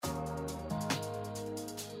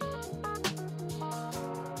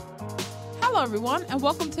Hello, everyone, and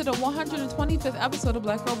welcome to the 125th episode of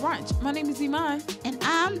Black Girl Brunch. My name is Iman. And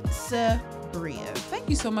I'm Sabria. Thank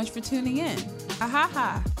you so much for tuning in. Ha ha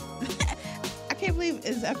ha. I can't believe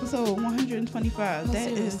it's episode 125. No, that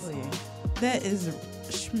seriously. is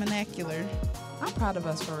schmanacular. I'm proud of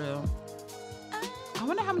us for real. I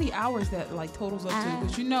wonder how many hours that totals up to,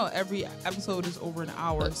 because you know every episode is over an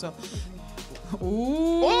hour. So,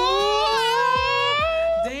 ooh.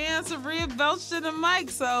 Damn, Sabria belched in the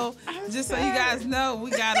mic. So, just so you guys know,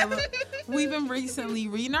 we've been recently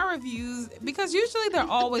reading our reviews because usually they're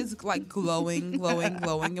always glowing,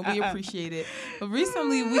 and we appreciate it. But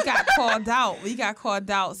recently we got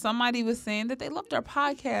called out. Somebody was saying that they loved our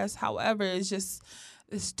podcast. However, it's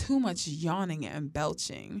too much yawning and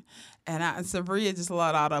belching. And Sabria just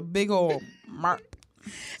let out a big old mark.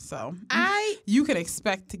 So, you can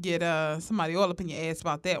expect to get somebody all up in your ass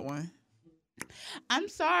about that one. I'm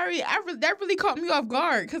sorry. That really caught me off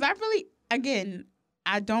guard because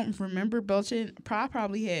I don't remember belching.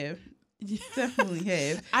 Probably have. Definitely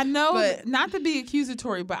have. I know, but not to be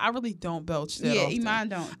accusatory, but I really don't belch that often. Yeah, Iman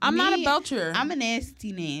don't. I'm not a belcher. I'm a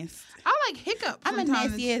nasty. I hiccup. I'm a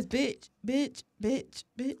nasty ass bitch.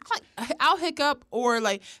 I'll hiccup, or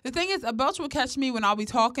the thing is, a belch will catch me when I'll be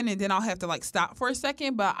talking and then I'll have to stop for a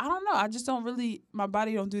second. But I don't know. I just don't really. My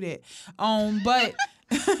body don't do that. But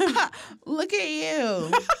look at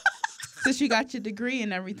you. Since you got your degree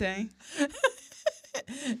and everything.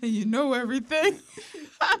 And you know everything.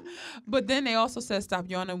 But then they also said stop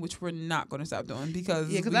yawning, which we're not going to stop doing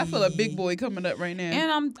because I feel a big boy coming up right now,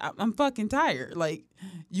 and I'm fucking tired.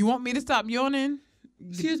 You want me to stop yawning?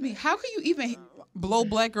 Excuse me. How can you even blow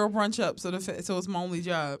Black Girl Brunch up so it's my only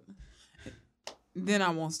job? Then I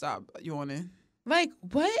won't stop yawning. What?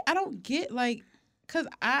 I don't get because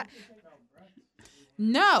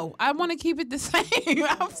No, I want to keep it the same.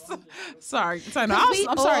 I'm sorry.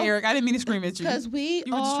 I'm sorry, Eric. I didn't mean to scream at you. Because you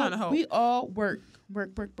were just trying to help. We all work.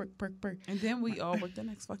 And then we all work the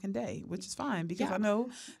next fucking day, which is fine because I know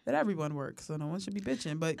that everyone works, so no one should be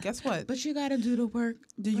bitching. But guess what? But you got to do the work.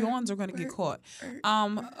 The yawns are going to get caught.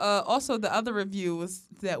 Also, the other review was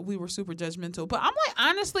that we were super judgmental. But I'm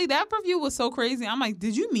honestly, that review was so crazy. I'm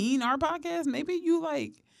did you mean our podcast? Maybe you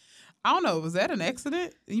I don't know. Was that an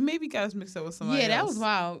accident? You maybe got us mixed up with somebody else. Yeah, that was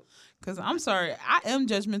wild. Because I'm sorry. I am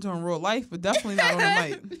judgmental in real life, but definitely not on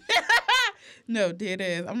the mic. No, dead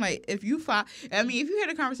ass. I'm if you hear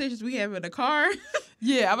the conversations we have in the car.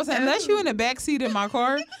 Yeah, I was saying, unless you in the backseat of my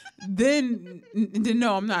car, then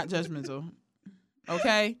no, I'm not judgmental.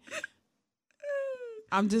 Okay?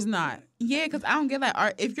 I'm just not. Yeah, because I don't get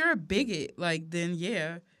if you're a bigot, then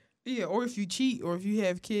yeah. Yeah, or if you cheat, or if you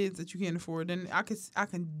have kids that you can't afford, then I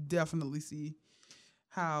can definitely see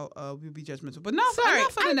how we'll be judgmental. But not for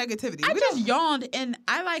the negativity. I just yawned, and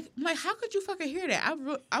I'm how could you fucking hear that?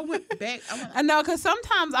 I went back. I know, because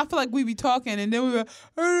sometimes I feel like we be talking, and then we go,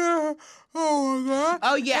 oh my God.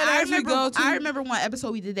 Oh, yeah, I remember one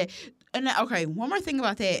episode we did that. And okay, one more thing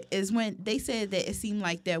about that is when they said that it seemed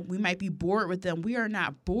like that we might be bored with them. We are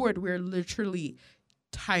not bored. We're literally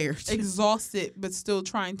tired, exhausted, but still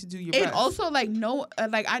trying to do your best. And also I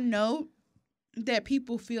know that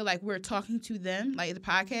people feel like we're talking to them, the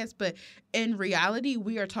podcast, but in reality,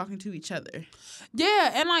 we are talking to each other.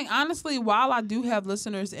 Yeah, and honestly, while I do have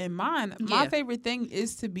listeners in mind, my favorite thing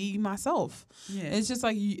is to be myself. Yeah. It's just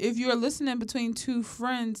if you're listening between two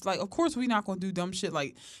friends, of course we're not gonna do dumb shit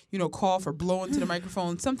cough or blow into the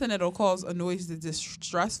microphone, something that'll cause a noise that's just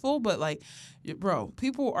stressful. But bro,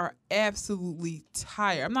 people are absolutely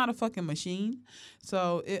tired. I'm not a fucking machine.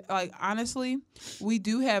 So honestly, we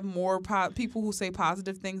do have more people who say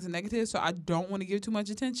positive things and negative. So I don't want to give too much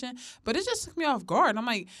attention. But it just took me off guard. I'm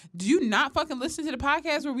do you not fucking listen to the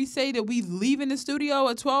podcast where we say that we leave in the studio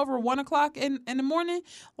at 12 or 1 o'clock in the morning?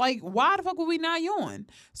 Why the fuck would we not yawn?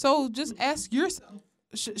 So just ask yourself,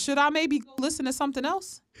 should I maybe listen to something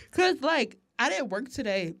else? Because I didn't work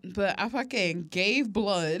today, but I fucking gave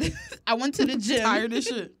blood. I went to the gym. Tired as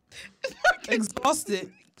shit.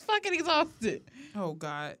 Exhausted. Fucking exhausted. Oh,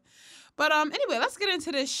 God. But anyway, let's get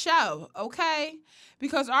into this show, okay?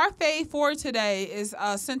 Because our fave for today is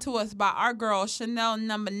sent to us by our girl, Chanel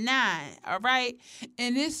number 9, all right?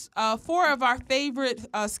 And it's 4 of our favorite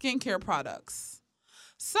skincare products.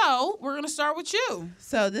 So we're going to start with you.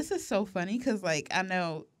 So this is so funny because, I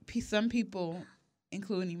know some people,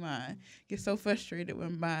 including mine, get so frustrated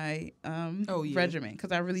with my regimen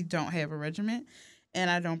because I really don't have a regimen. And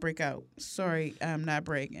I don't break out. Sorry, I'm not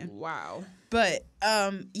bragging. Wow. But,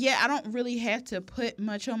 I don't really have to put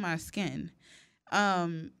much on my skin.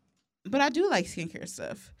 But I do like skincare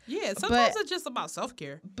stuff. Yeah, sometimes it's just about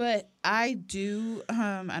self-care. But I do,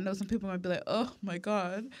 I know some people might be like, oh my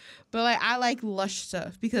God. But like, I like Lush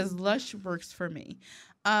stuff because Lush works for me.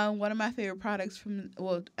 One of my favorite products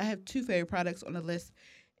I have 2 favorite products on the list.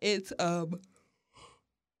 It's,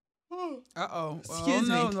 Excuse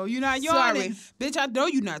me. No, you're not yawning. Bitch, I know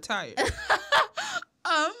you're not tired.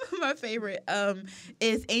 My favorite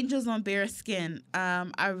is Angels on Bare Skin.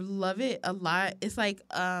 I love it a lot. It's like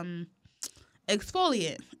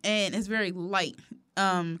exfoliant and it's very light.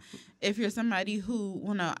 If you're somebody who,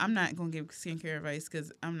 I'm not gonna give skincare advice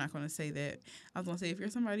because I'm not gonna say that. I was gonna say if you're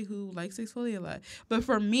somebody who likes to exfoliate a lot, but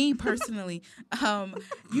for me personally,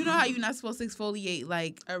 you know how you're not supposed to exfoliate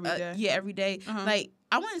like every day. Yeah, every day. Uh-huh. Like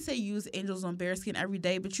I wouldn't say use Angels on Bare Skin every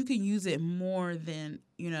day, but you can use it more than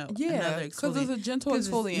another exfoliant. Because it's a gentle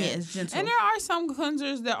exfoliant. It's gentle. And there are some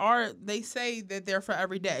cleansers that they say that they're for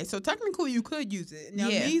every day. So technically you could use it. Now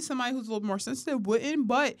me, somebody who's a little more sensitive wouldn't,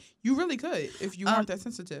 but you really could if you aren't that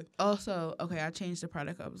sensitive. Also, okay, I changed the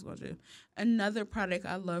product I was going to do. Another product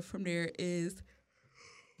I love from there is...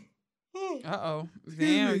 Uh-oh.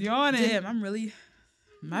 Damn, yawning. Damn, I'm really...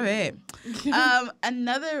 My bad.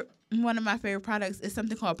 Another... One of my favorite products is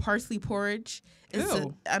something called parsley porridge.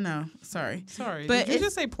 I know. Sorry. But did you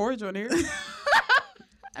just say porridge on here?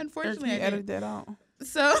 Unfortunately, I edit that out.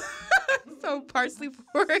 So parsley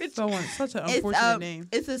porridge. Such an unfortunate name.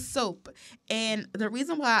 It's a soap, and the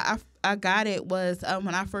reason why I got it was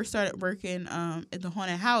when I first started working at the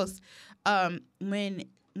haunted house. When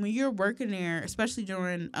you're working there, especially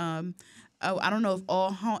during I don't know if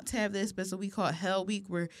all haunts have this, but it's what we call Hell Week,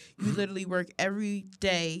 where you literally work every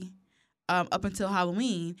day. Up until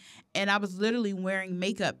Halloween, and I was literally wearing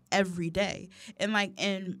makeup every day. And like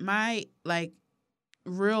in my like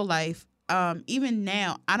real life, even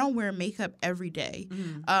now, I don't wear makeup every day.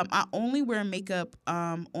 Mm-hmm. I only wear makeup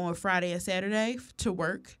on Friday and Saturday to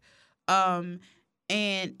work. And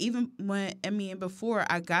even before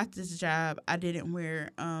I got this job, I didn't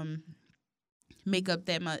wear makeup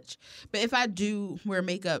that much. But if I do wear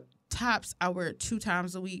makeup, tops, I wear it 2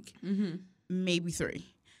 times a week, maybe 3.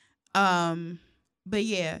 But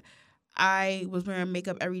yeah, I was wearing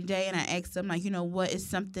makeup every day, and I asked them like, what is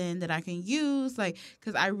something that I can use? Like,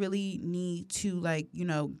 cause I really need to like,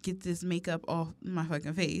 get this makeup off my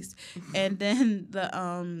fucking face. And then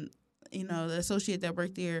the associate that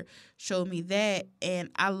worked there showed me that, and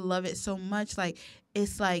I love it so much. Like,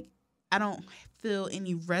 it's like, I don't feel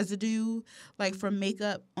any residue like from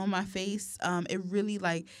makeup on my face. It really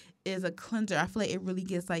like is a cleanser. I feel like it really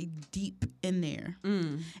gets like deep in there.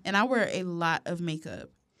 And I wear a lot of makeup.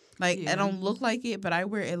 Like I don't look like it, but I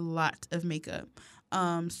wear a lot of makeup.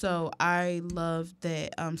 So I love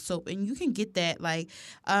that soap, and you can get that like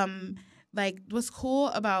what's cool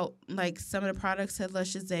about like some of the products at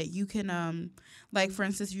Lush is that you can like for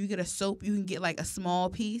instance, if you get a soap, you can get like a small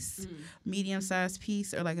piece, medium-sized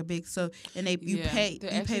piece, or like a big soap, and you pay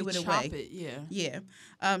with it away.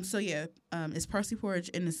 It's parsley porridge,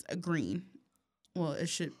 and it's a green. Well,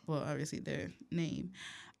 obviously their name.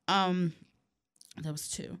 That was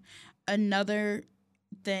 2. Another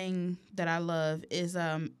thing that I love is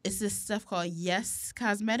it's this stuff called Yes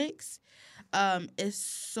Cosmetics. It's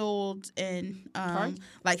sold in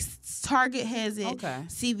like Target has it,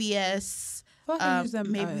 CVS. Use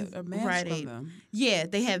them, maybe a mask Rite Aid. Them. Yeah,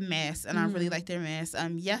 they have masks, and I really like their masks.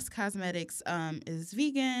 Yes Cosmetics is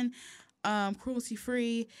vegan, cruelty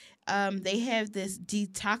free. They have this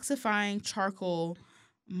detoxifying charcoal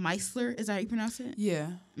micellar. Is that how you pronounce it?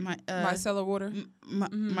 Yeah. Micellar water.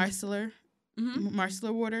 Micellar.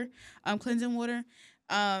 Micellar water. Cleansing water.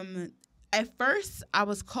 At first, I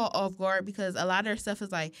was caught off guard because a lot of their stuff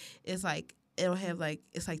is like it'll have like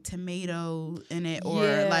it's like tomato in it or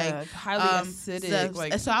like highly acidic.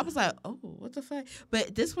 Like, so I was like, oh, what the fuck?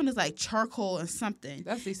 But this one is like charcoal and something.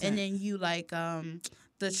 That's decent. And then you like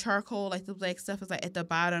the charcoal, like the black stuff is like at the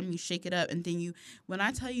bottom. You shake it up, and then when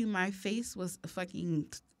I tell you my face was fucking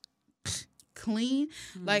clean,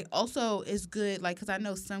 like also it's good, like because I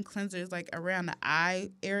know some cleansers like around the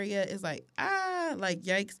eye area is like like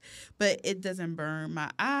yikes, but it doesn't burn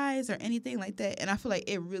my eyes or anything like that. And I feel like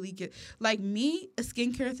it really get like me, a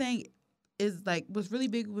skincare thing is like what's really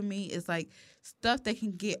big with me is like stuff that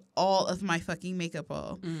can get all of my fucking makeup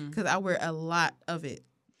off because I wear a lot of it.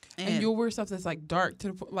 And you'll wear stuff that's like dark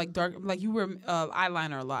like you wear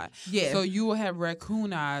eyeliner a lot. Yeah. So you will have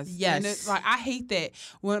raccoon eyes. Yes. And it's like I hate that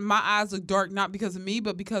when my eyes look dark, not because of me,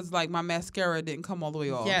 but because like my mascara didn't come all the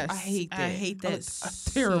way off. Yes. I hate that. I hate that.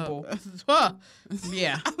 Terrible.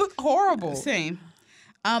 Yeah. I look horrible. Same.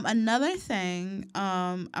 Another thing,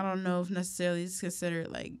 I don't know if necessarily it's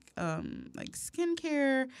considered like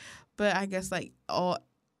skincare, but I guess like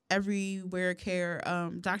everywhere care,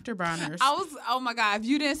 Dr. Bronner's. Oh my God, if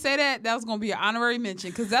you didn't say that was gonna be an honorary mention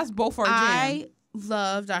because that's both our jam. I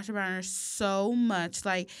love Dr. Bronner's so much.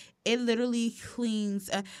 Like, it literally cleans,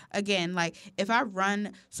 again, like if I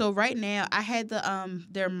run, so right now I had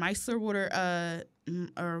their micellar water,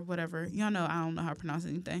 or whatever, y'all know, I don't know how to pronounce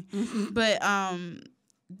anything, but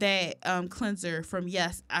that cleanser from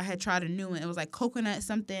Yes, I had tried a new one. It was like coconut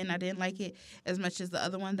something. I didn't like it as much as the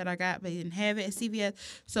other one that I got, but it didn't have it at CVS.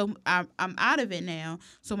 So I'm out of it now.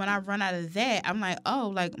 So when I run out of that, I'm like,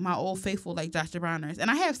 oh, like my old faithful, like Dr. Bronner's. And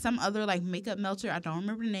I have some other like makeup melter. I don't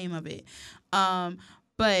remember the name of it.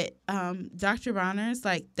 But Dr. Bronner's,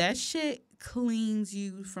 like, that shit cleans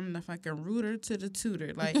you from the fucking rooter to the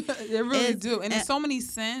tutor. Like, they really do. And there's so many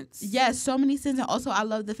scents. Yes, so many scents. And also, I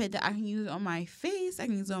love the fact that I can use it on my face. I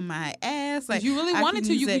can use it on my ass. Like, if you really wanted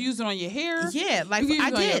to, you could use it on your hair. Yeah, like I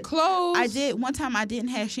did. On your clothes. I did. One time I didn't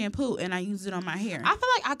have shampoo and I used it on my hair. I feel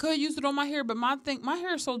like I could use it on my hair, but my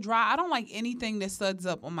hair is so dry. I don't like anything that suds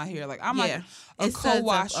up on my hair. Like, I'm like a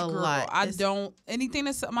co-wash girl. I don't, anything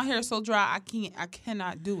that's, my hair is so dry, I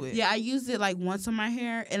cannot do it. Yeah, I used it like once on my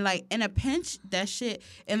hair, and like in a pinch, that shit.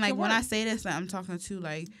 And like when I say this, I'm talking to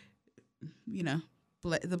like, you know,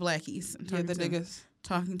 the blackies. The niggas.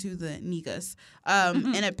 Talking to the niggas.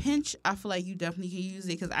 In a pinch, I feel like you definitely can use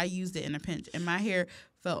it because I used it in a pinch, and my hair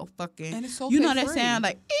felt fucking. And it's so you know that sound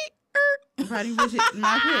like. Probably wish it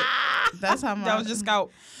my pit. That's how that was just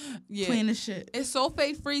scalp. Yeah. Clean as shit. It's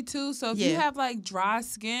sulfate free too. So if you have like dry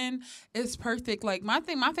skin, it's perfect. Like my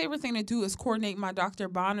favorite thing to do is coordinate my Dr.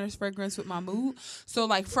 Bronner's fragrance with my mood. So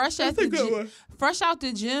like fresh out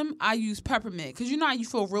the gym, I use peppermint because you know how you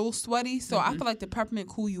feel real sweaty. So I feel like the peppermint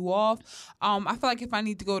cool you off. I feel like if I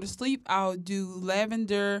need to go to sleep, I'll do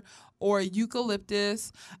lavender or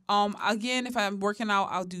eucalyptus. Again, if I'm working out,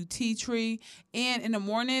 I'll do tea tree. And in the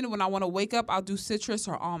morning, when I want to wake up, I'll do citrus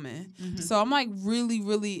or almond. So I'm like really,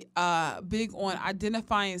 really big on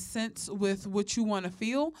identifying scents with what you want to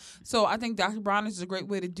feel. So I think Dr. Bronner's is a great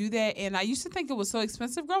way to do that. And I used to think it was so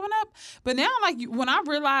expensive growing up. But now, like, when I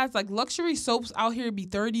realized, like, luxury soaps out here be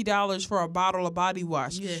 $30 for a bottle of body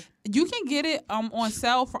wash. Yeah. You can get it on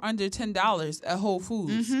sale for under $10 at Whole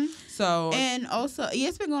Foods. So, and also,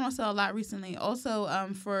 it's been going on sale a lot recently. Also,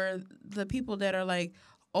 for the people that are like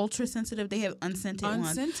ultra sensitive, they have unscented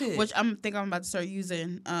ones, which I'm about to start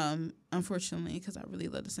using. Unfortunately, because I really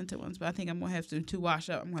love the scented ones, but I think I'm gonna have to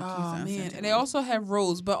wash up. I'm gonna use man, and they also have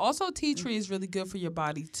rose, but also tea tree is really good for your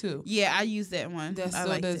body too. Yeah, I use that one. That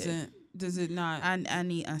still doesn't. Does it not? I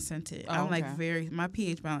need unscented. I'm like my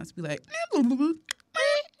pH balance be like.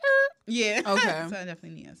 Yeah. Okay. So I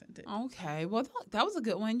definitely need unscented. Okay. Well, that was a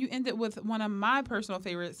good one. You ended with one of my personal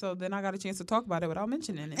favorites, so then I got a chance to talk about it without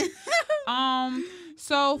mentioning it.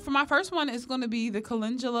 So for my first one, it's going to be the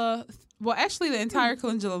Calendula. Well, actually, the entire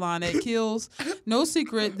Calendula line at Kiehl's. No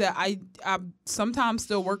secret that I sometimes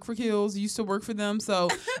still work for Kiehl's. Used to work for them. So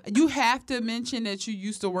you have to mention that you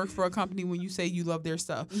used to work for a company when you say you love their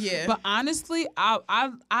stuff. Yeah. But honestly,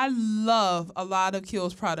 I love a lot of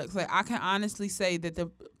Kiehl's products. Like, I can honestly say that the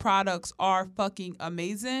products are fucking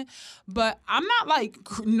amazing. But I'm not like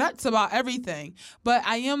nuts about everything. But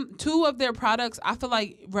I am. 2 of their products, I feel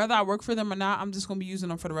like whether I work for them or not, I'm just going to be using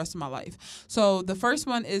them for the rest of my life. So the first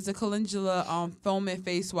one is the Calendula foam and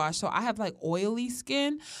face wash. So I have like oily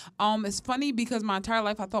skin. It's funny because my entire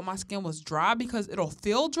life I thought my skin was dry because it'll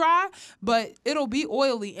feel dry, but it'll be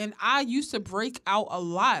oily. And I used to break out a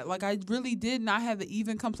lot. Like, I really did not have an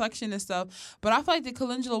even complexion and stuff. But I feel like the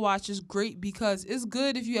Calendula wash is great because it's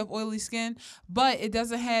good if you have oily skin, but it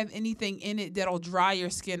doesn't have anything in it that'll dry your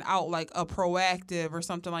skin out like a Proactive or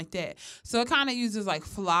something like that. So it kind of uses like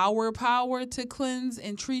flower power to cleanse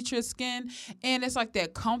and treat your skin. And it's like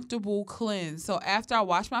that comfortable cleanse. So after I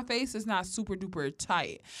wash my face, it's not super duper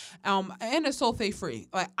tight. And it's sulfate free.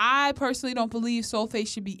 Like, I personally don't believe sulfate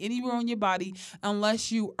should be anywhere on your body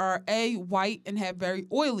unless you are A, white and have very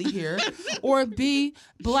oily hair, or B,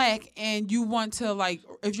 black and you want to, like,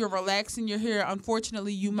 if you're relaxing your hair,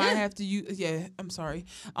 unfortunately you might have to use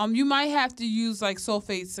you might have to use like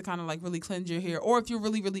sulfates to kind of like really cleanse your hair. Or if you're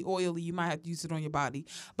really, really oily, you might have to use it on your body.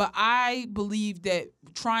 But I believe that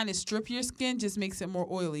trying to strip your skin just makes it more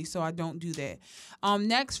oily. So I don't do that.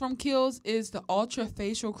 Next from Kiehl's is the Ultra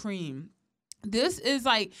Facial Cream. This is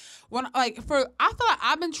like I feel like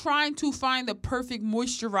I've been trying to find the perfect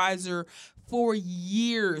moisturizer for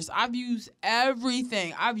years. I've used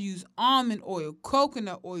everything. I've used almond oil,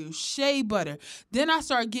 coconut oil, shea butter. Then I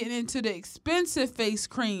started getting into the expensive face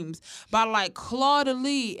creams by like Claude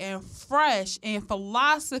Lee and Fresh and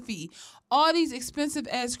Philosophy. All these expensive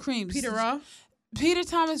ass creams. Peter Roth? Peter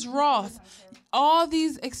Thomas Roth, all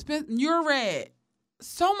these You're Red.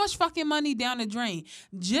 So much fucking money down the drain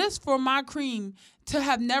just for my cream to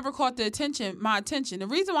have never caught my attention. The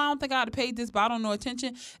reason why I don't think I would have paid this bottle no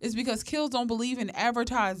attention is because Kiehl's don't believe in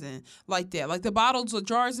advertising like that. Like the bottles or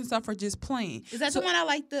jars and stuff are just plain. Is that the one I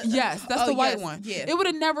like? Yes, that's the white one. Yeah. It would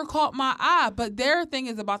have never caught my eye, but their thing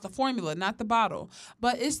is about the formula, not the bottle.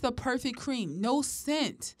 But it's the perfect cream. No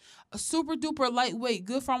scent. A super duper lightweight,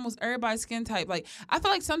 good for almost everybody's skin type. Like, I feel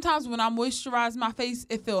like sometimes when I moisturize my face,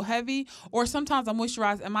 it feel heavy, or sometimes I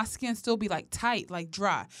moisturize and my skin still be like tight, like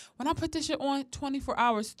dry. When I put this shit on, 24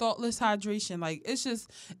 hours, thoughtless hydration. Like, it's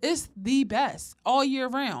the best all year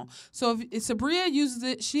round. So if Sabria uses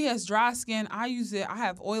it, she has dry skin. I use it. I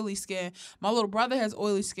have oily skin. My little brother has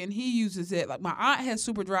oily skin. He uses it. Like, my aunt has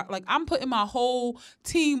super dry. Like, I'm putting my whole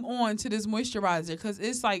team on to this moisturizer because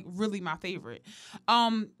it's like really my favorite.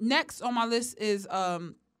 Next on my list is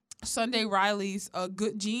Sunday Riley's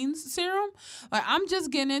Good Genes serum. Like, I'm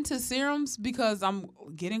just getting into serums because I'm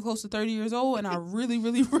getting close to 30 years old, and I really,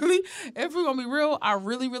 really, really, if we're gonna be real, I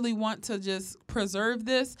really, really want to just preserve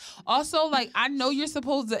this. Also, like, I know you're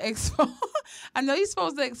supposed to exfoliate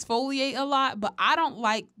a lot, but I don't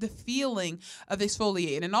like the feeling of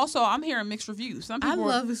exfoliating. And also, I'm hearing mixed reviews. Some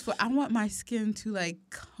people I want my skin to like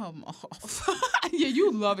come off. Yeah,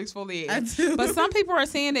 you love exfoliating. I do. But some people are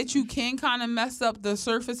saying that you can kind of mess up the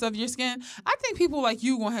surface of your skin. I think people like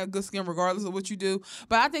you gonna have good skin regardless of what you do.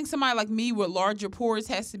 But I think somebody like me with larger pores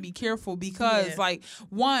has to be careful because, like,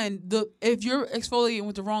 one, if you're exfoliating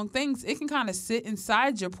with the wrong things, it can kind of sit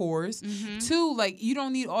inside your pores. Mm-hmm. Two, like, you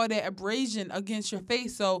don't need all that abrasion against your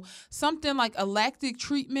face. So something like a lactic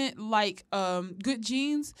treatment, like Good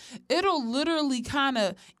Genes, it'll literally kind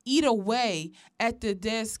of eat away at the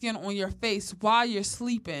dead skin on your face while you're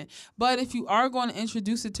sleeping. But if you are going to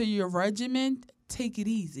introduce it to your regimen, take it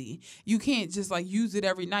easy. You can't just like use it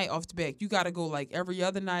every night off the back. You got to go like every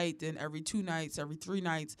other night, then every 2 nights, every 3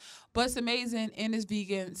 nights. But it's amazing and it's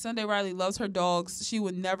vegan. Sunday Riley loves her dogs. She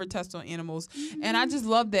would never test on animals. Mm-hmm. And I just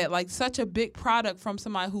love that. Like, such a big product from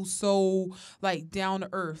somebody who's so like down to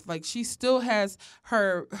earth. Like, she still has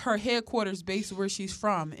her headquarters based where she's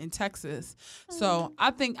from in Texas. Mm-hmm. So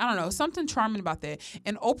I don't know, something charming about that.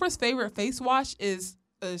 And Oprah's favorite face wash is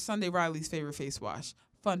Sunday Riley's favorite face wash.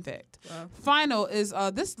 Fun fact. Wow. Final is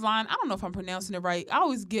this line. I don't know if I'm pronouncing it right. I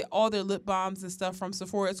always get all their lip balms and stuff from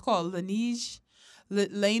Sephora. It's called Laneige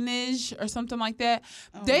or something like that.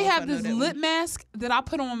 They have this lip mask that I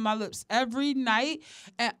put on my lips every night.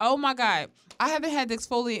 And oh my God, I haven't had to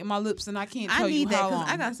exfoliate in my lips and I can't tell you how long.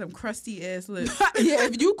 I got some crusty ass lips. Yeah,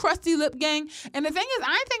 if you crusty lip gang. And the thing is,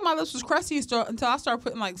 I didn't think my lips was crusty until I started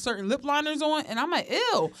putting like certain lip liners on, and I'm like,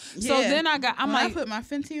 ew. Yeah. So then I put my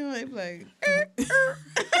Fenty on, it like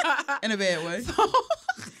in a bad way.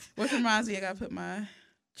 Which reminds me, I gotta put my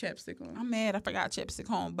chapstick on. I'm mad I forgot chapstick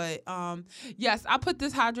home. But yes, I put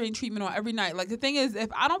this hydrating treatment on every night. Like, the thing is, if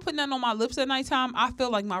I don't put nothing on my lips at nighttime, I feel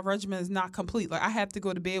like my regimen is not complete. Like, I have to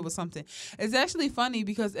go to bed with something. It's actually funny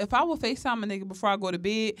because if I will FaceTime a nigga before I go to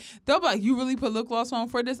bed, they'll be like, you really put lip gloss on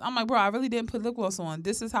for this? I'm like, bro, I really didn't put lip gloss on.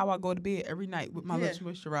 This is how I go to bed every night with my lips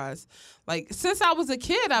moisturized. Like, since I was a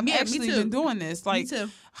kid, I've actually been doing this. Like,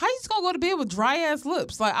 how you just gonna go to bed with dry ass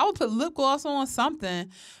lips? Like, I would put lip gloss on something.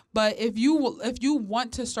 But if you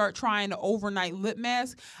want to start trying the overnight lip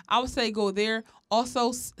mask, I would say go there.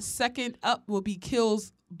 Also, second up will be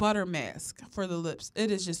Kiehl's butter mask for the lips.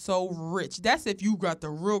 It is just so rich. That's if you got the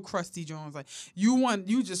real crusty Jones. Like,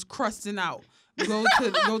 you just crusting out. Go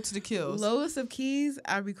to the Kiehl's. Lowest of keys,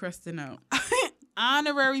 I'll be crusting out.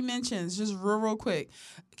 Honorary mentions, just real quick.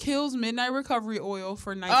 Kiehl's Midnight Recovery Oil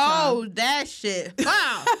for nighttime. Oh, that shit.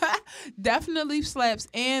 Wow. Definitely slaps.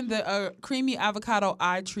 And the creamy avocado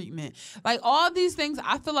eye treatment. Like, all these things,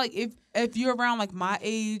 I feel like if you're around like my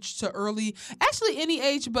age to early, actually any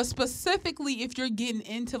age, but specifically if you're getting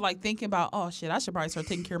into like thinking about, oh shit, I should probably start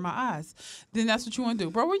taking care of my eyes, then that's what you want to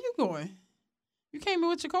do. Bro, where you going? You came in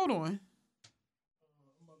with your coat on.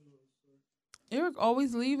 Eric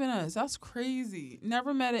always leaving us. That's crazy.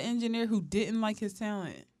 Never met an engineer who didn't like his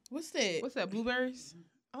talent. What's that? What's that, blueberries?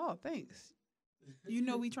 Oh, thanks. You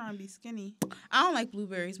know we try and be skinny. I don't like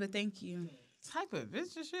blueberries, but thank you. Type of,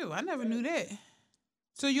 it's just you. I never knew that.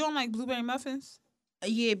 So you don't like blueberry muffins?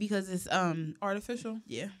 Yeah, because it's artificial.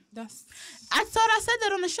 Yeah, I thought I said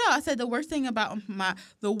that on the show. I said the worst thing about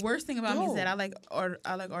me is that I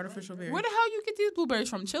like artificial berries. Where the hell you get these blueberries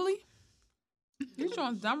from? Chile? You're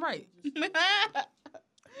showing dumb right.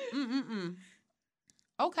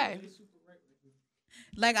 Okay.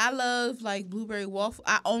 Like, I love, like, blueberry waffle.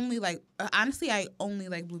 I only like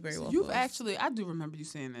blueberry waffles. I do remember you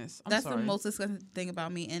saying this. That's the most disgusting thing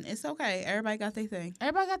about me, and it's okay. Everybody got their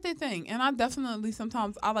thing. And I definitely,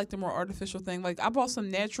 sometimes, I like the more artificial thing. Like, I bought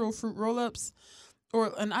some natural fruit roll-ups,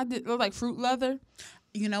 and I did, like, fruit leather.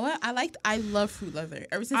 You know what? I love fruit leather.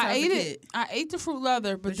 Ever since I was a kid. I ate the fruit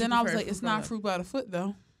leather, but then I was like, it's not fruit by the foot,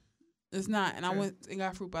 though. It's not. And I went and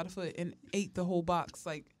got fruit by the foot and ate the whole box,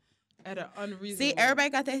 like, at an unreasonable. See, everybody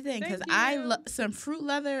got their thing, because I love some fruit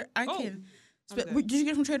leather. Okay. Did you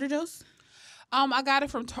get it from Trader Joe's? I got it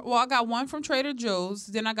from. I got one from Trader Joe's.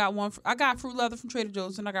 Then I got I got fruit leather from Trader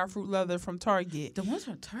Joe's. Then I got fruit leather from Target. The ones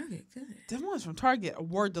from Target, good. The ones from Target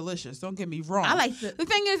were delicious. Don't get me wrong. I like the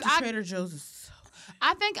thing is, Trader Joe's is so.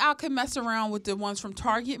 I think I could mess around with the ones from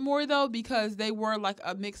Target more though, because they were like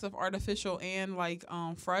a mix of artificial and like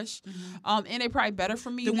fresh. And they probably better for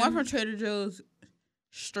me. The one from Trader Joe's,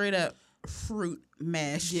 straight up fruit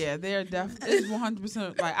mash. Yeah, they're definitely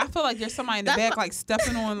 100%. Like, I feel like there's somebody in the back like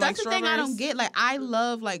stepping on like strawberries. That's the thing I don't get. Like, I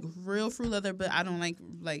love like real fruit leather, but I don't like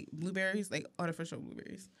blueberries, like artificial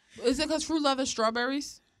blueberries. Is it because fruit leather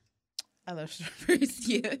strawberries? I love strawberries.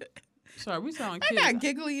 Yeah. Sorry, we sound like kids. I got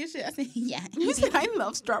giggly and shit. I said, yeah. You said I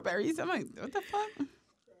love strawberries. I'm like, what the fuck?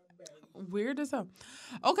 Weird as hell.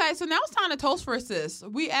 Okay, so now it's time to toast for a sis.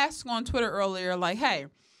 We asked on Twitter earlier, like, hey,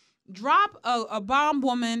 drop a bomb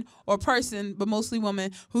woman or person, but mostly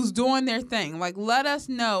woman, who's doing their thing. Like, let us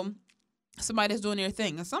know somebody that's doing their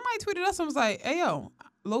thing. And somebody tweeted us and was like, hey, yo,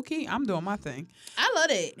 low-key, I'm doing my thing. I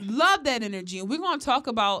love it. Love that energy. And we're going to talk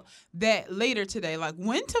about that later today. Like,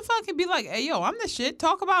 when to fucking be like, hey, yo, I'm the shit.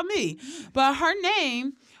 Talk about me. But her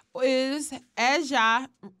name is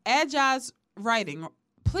Aja's Writing.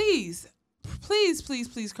 Please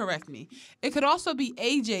correct me. It could also be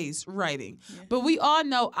AJ's Writing. Yeah. But we all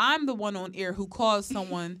know I'm the one on air who calls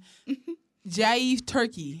someone Jive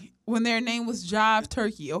Turkey when their name was Jive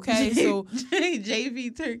Turkey, okay? So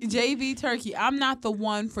JV Turkey. I'm not the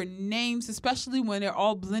one for names, especially when they're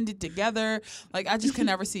all blended together. Like, I just can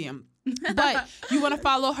never see them. But you want to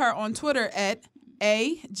follow her on Twitter at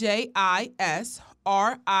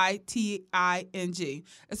AJISRITING.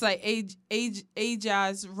 It's like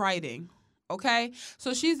Aja's Writing. Okay,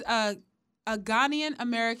 so she's a Ghanaian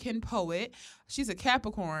American poet. She's a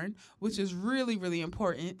Capricorn, which is really, really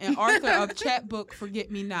important, and author of chapbook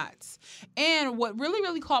Forget Me Nots. And what really,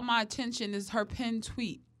 really caught my attention is her pinned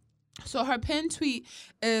tweet. So her pinned tweet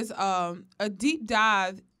is a deep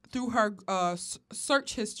dive through her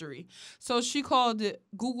search history. So she called it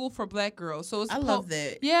Google for Black Girls. So it's I love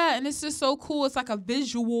that. Yeah, and it's just so cool. It's like a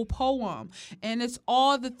visual poem. And it's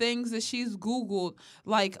all the things that she's Googled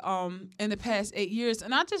like in the past 8 years.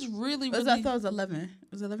 And I just really I thought it was 11.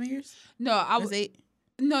 Was it 11 years? No, I was 8.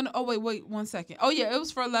 No, oh wait 1 second. Oh yeah, it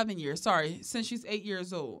was for 11 years. Sorry, since she's 8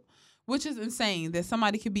 years old. Which is insane that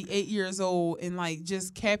somebody could be 8 years old and like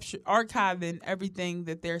just archiving everything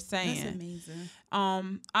that they're saying. That's amazing. I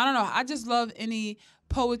don't know. I just love any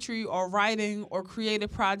poetry or writing or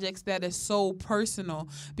creative projects that is so personal,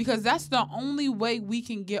 because that's the only way we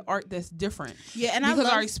can get art that's different. Yeah, and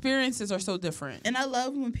because our experiences are so different. And I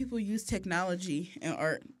love when people use technology in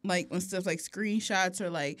art, like when stuff like screenshots or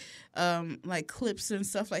like clips and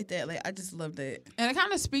stuff like that. Like, I just love that. And it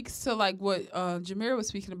kind of speaks to like what Jameer was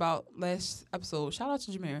speaking about last episode. Shout out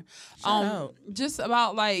to Jameer. Shout out. Just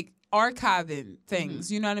about like archiving things,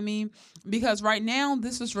 you know what I mean? Because right now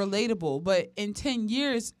this is relatable, but in 10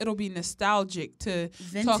 years it'll be nostalgic to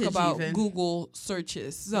talk about Google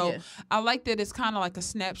searches. So yeah. I like that it's kind of like a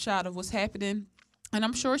snapshot of what's happening, and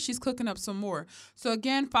I'm sure she's cooking up some more. So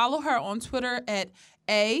again, follow her on Twitter at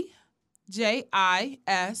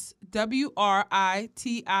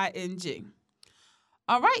AJISWRITING.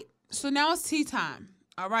 All right, so now it's tea time.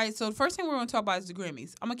 All right, so the first thing we're going to talk about is the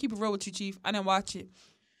Grammys. I'm going to keep it real with you, Chief. I didn't watch it.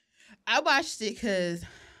 I watched it because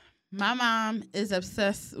my mom is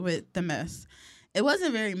obsessed with the mess. It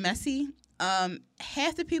wasn't very messy.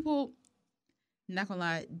 Half the people, not gonna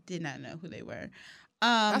lie, did not know who they were.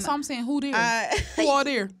 That's why I'm saying who there. Who are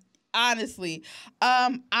there? Honestly,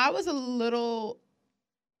 I was a little.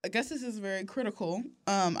 I guess this is very critical.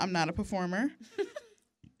 I'm not a performer.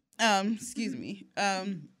 Excuse me.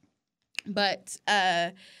 But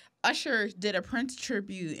Usher did a Prince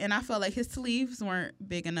tribute, and I felt like his sleeves weren't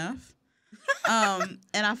big enough. And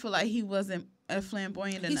I feel like he wasn't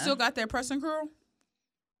flamboyant enough. He still got that press and curl?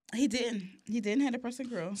 He didn't. He didn't have a press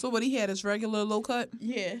and curl. So what he had is regular low cut?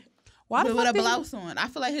 Yeah. Why with a blouse on? I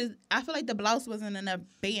feel like the blouse wasn't enough.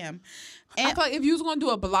 Bam. And I feel like if you was gonna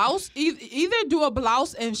do a blouse, either do a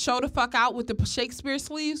blouse and show the fuck out with the Shakespeare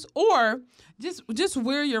sleeves, or just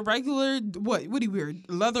wear your regular what do you wear?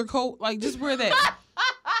 Leather coat? Like, just wear that.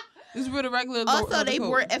 This is with a regular. Also, they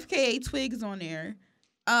wore FKA Twigs on there.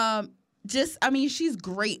 She's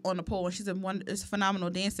great on the pole and she's a phenomenal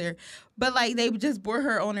dancer. But like they just brought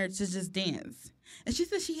her on there to just dance, and she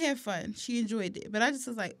said she had fun. She enjoyed it. But I just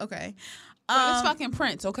was like, okay. It's fucking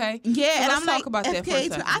Prince, okay? Yeah, so and I'm like, about that for a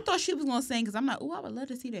second. I thought she was gonna sing because I'm like, oh, I would love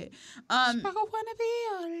to see that. I wanna be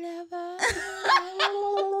your lover.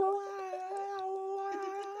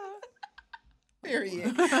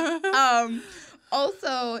 Period.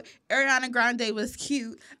 Also, Ariana Grande was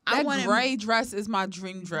cute. That gray dress is my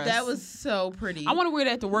dream dress. That was so pretty. I want to wear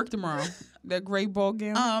that to work tomorrow. That gray ball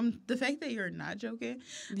gown. The fact that you're not joking.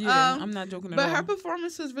 Yeah, I'm not joking at all. But her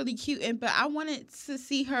performance was really cute, but I wanted to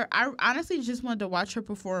see her. I honestly just wanted to watch her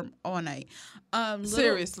perform all night.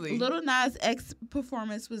 Seriously, Lil Nas X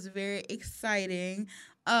performance was very exciting.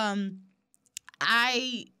 I'm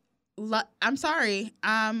sorry.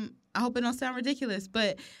 I hope it don't sound ridiculous,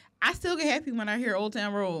 but I still get happy when I hear Old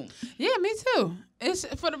Town Road. Yeah, me too. It's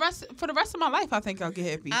for the rest of my life. I think I'll get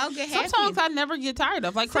happy. I'll get happy. Some songs I never get tired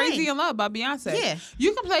of, like "Crazy in Love" by Beyonce. Yeah,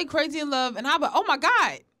 you can play "Crazy in Love" and I'll be, oh my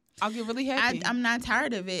god, I'll get really happy. I'm not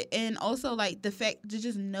tired of it, and also like the fact to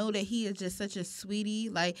just know that he is just such a sweetie,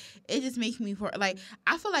 like it just makes me like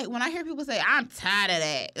I feel like when I hear people say I'm tired of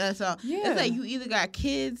that song, it's like you either got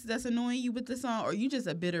kids that's annoying you with the song, or you just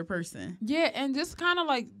a bitter person. Yeah, and just kind of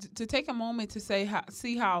like to take a moment to see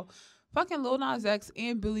how fucking Lil Nas X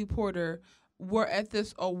and Billy Porter were at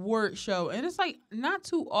this award show, and it's like not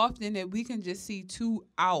too often that we can just see two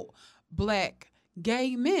out black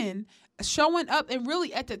gay men showing up and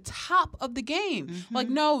really at the top of the game. Mm-hmm. Like,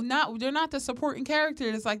 they're not the supporting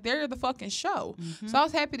characters. Like, they're the fucking show. Mm-hmm. So I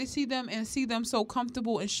was happy to see them and see them so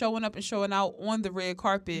comfortable and showing up and showing out on the red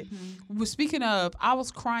carpet. Mm-hmm. Speaking of, I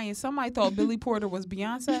was crying. Somebody thought Billy Porter was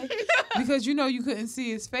Beyonce because, you couldn't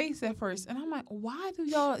see his face at first. And I'm like, why do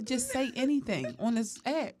y'all just say anything on this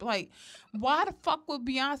app? Like, why the fuck would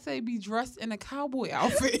Beyonce be dressed in a cowboy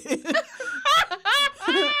outfit?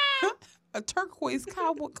 A turquoise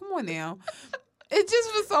cowboy. Come on now. It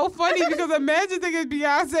just was so funny because imagine thinking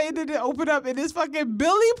Beyonce and then it opened up and it's fucking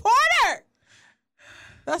Billy Porter.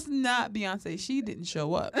 That's not Beyonce. She didn't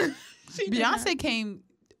show up. Beyonce came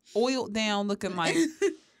oiled down looking like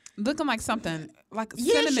something like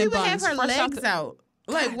cinnamon she would buns. Have her legs out.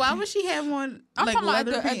 Like, why would she have one? I'm like talking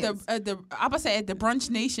leather about pants? at the Brunch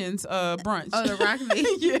Nation's brunch. Oh, the Rock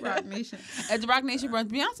Nation. Yeah. Rock Nation. At the Rock Nation brunch,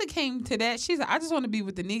 Beyonce came to that. She's like, I just want to be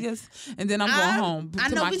with the niggas, and then I'm going home. I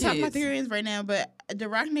know we're talking about the Koreans right now, but the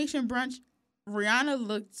Rock Nation brunch, Rihanna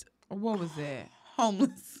looked. What was that?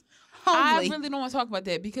 Homeless. I really don't want to talk about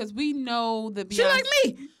that because we know that Beyonce. She like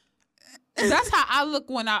me. That's how I look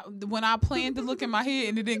when I planned to look in my head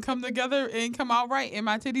and it didn't come together and come out right and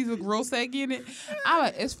my titties look real saggy in it.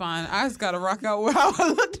 It's fine. I just gotta rock out with how I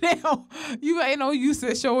look now. You ain't no use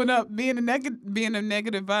to showing up being a negative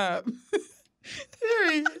vibe.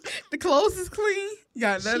 The clothes is clean.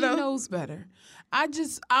 She knows better.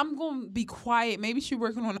 I'm gonna be quiet. Maybe she's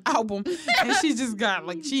working on an album and she just got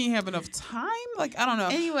she ain't have enough time. Like, I don't know.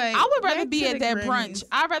 Anyway, I would rather be at that brunch.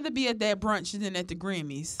 I'd rather be at that brunch than at the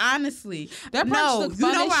Grammys. Honestly, that brunch looked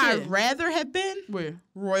fun. You know where I'd rather have been? Where?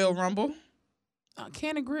 Royal Rumble. I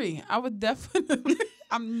can't agree. I would definitely.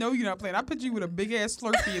 I know you're not playing. I picture you with a big ass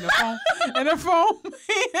Slurpee in a phone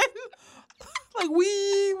hand. Like,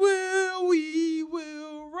 we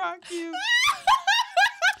will rock you.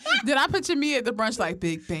 Did I picture me at the brunch like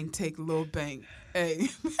Big Bang, take a little bang? Hey.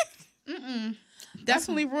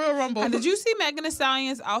 Definitely Royal Rumble. And did you see Megan Thee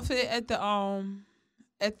Stallion's outfit at the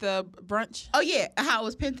brunch? Oh yeah, how it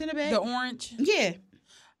was pinned in the back? The orange? Yeah.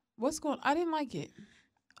 I didn't like it.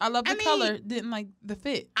 I love the color, didn't like the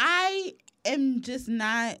fit. I am just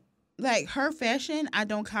not like her fashion, I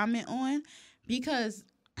don't comment on because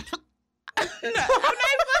I'm not even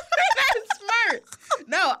that smart.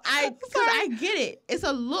 No, I get it. It's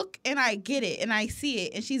a look and I get it and I see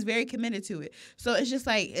it and she's very committed to it. So it's just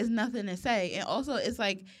like it's nothing to say. And also it's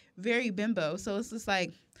like very bimbo. So it's just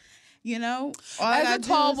like, as a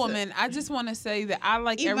tall woman, I just want to say that I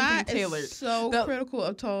like everything tailored. Is so critical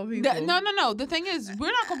of tall people. No. The thing is, we're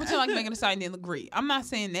not gonna pretend like Megan Thee Stallion didn't look great. I'm not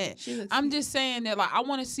saying that. I'm just saying that I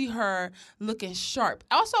want to see her looking sharp.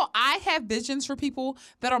 Also, I have visions for people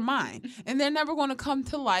that are mine, and they're never going to come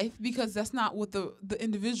to life because that's not what the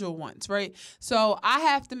individual wants, right? So I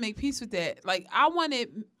have to make peace with that. Like I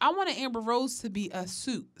wanted Amber Rose to be a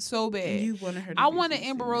suit so bad. You wanted her. I wanted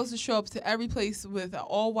Amber Rose to show up to every place with an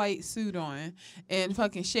all white suit on and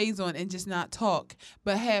fucking shades on and just not talk,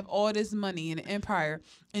 but have all this money and an empire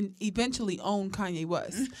and eventually own Kanye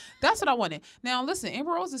West. That's what I wanted. Now, listen,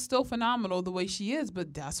 Amber Rose is still phenomenal the way she is,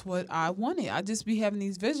 but that's what I wanted. I just be having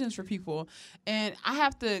these visions for people, and I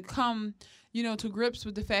have to come, to grips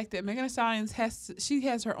with the fact that Megan Thee Stallion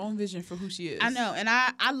has her own vision for who she is. I know, and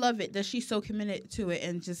I love it that she's so committed to it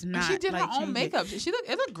and just not. And she did her own makeup.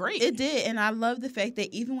 It looked great. It did, and I love the fact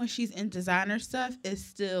that even when she's in designer stuff, it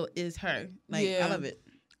still is her. I love it.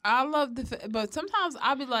 I love but sometimes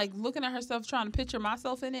I'll be like looking at her stuff, trying to picture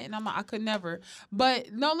myself in it, and I'm like, I could never.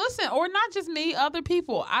 But no, listen, or not just me, other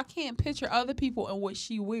people. I can't picture other people and what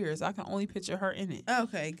she wears. I can only picture her in it.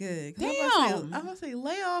 Okay, good. Damn. I was gonna say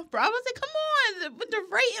lay off, bro. I was like, come on, with the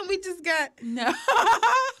rating we just got. No.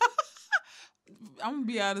 I'm gonna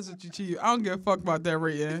be honest with you, Chief. I don't give a fuck about that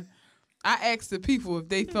rating. I asked the people if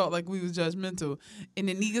they felt like we was judgmental, and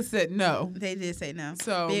the niggas said no. They did say no.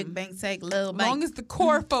 So big bank take little bank. Long as the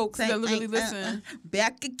core folks that really listen,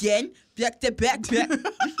 back again, back to back.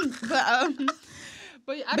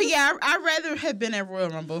 But I'd rather have been at Royal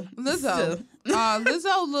Rumble. Lizzo.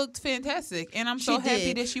 Lizzo looked fantastic, and I'm so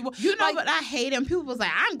happy that she was. But I hate him. People was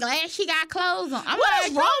like, I'm glad she got clothes on. What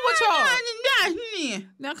is wrong with y'all?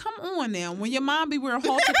 Now, come on now. When your mom be wearing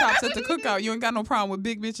halter tops at the cookout, you ain't got no problem with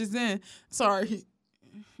big bitches then. Sorry.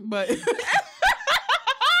 But. I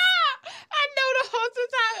know the halter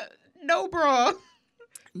top. No bra.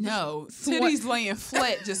 No. Titties laying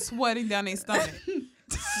flat, just sweating down their stomach.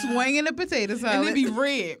 Swinging the potato salad. And it be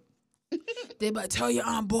red. They about to tell your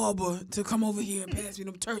Aunt Barbara to come over here and pass me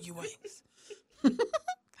them turkey wings.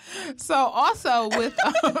 So also with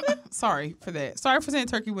sorry for that. Sorry for saying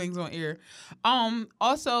turkey wings on air.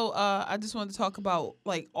 Also I just wanted to talk about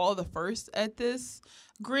like all the firsts at this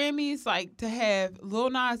Grammys, like to have Lil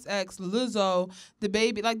Nas X, Lizzo, the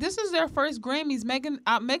baby, like this is their first Grammys. Megan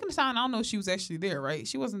Thee Stallion, I don't know if she was actually there, right?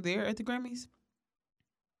 She wasn't there at the Grammys.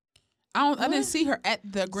 I didn't see her at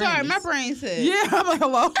the Grammys. Sorry, my brain said. Yeah, I'm like,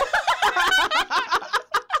 hello.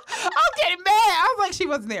 I'm getting mad. I was like, she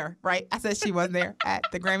wasn't there, right? I said she wasn't there at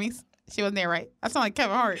the Grammys. She wasn't there, right? I sound like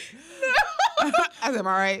Kevin Hart. I said, am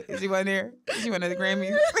I right? She wasn't there. She wasn't at the Grammys.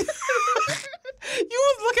 You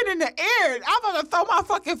was looking in the air. I'm about to throw my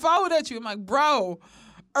fucking phone at you. I'm like, bro,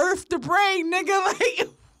 earth the brain, nigga. Like,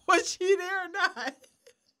 was she there or not?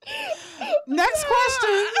 Next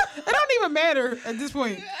question. It don't even matter at this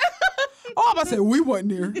point. Oh, I'm about to say we wasn't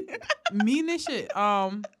there. Mean as shit.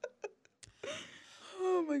 Oh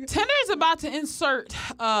my God. Tinder is about to insert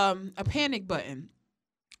a panic button,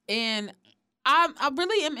 and I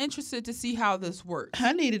really am interested to see how this works.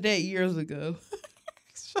 I needed that years ago.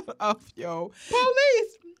 Shut up, yo.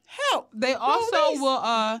 Police, help! They also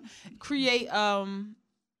will create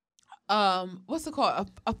what's it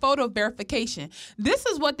called? A photo verification. This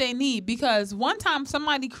is what they need because one time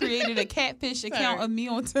somebody created a catfish account of me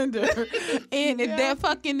on Tinder, and if that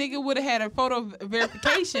fucking nigga would have had a photo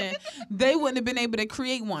verification, they wouldn't have been able to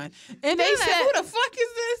create one. And they said, "Who the fuck is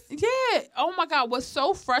this?" Yeah. Oh my God. What's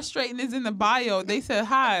so frustrating is in the bio they said,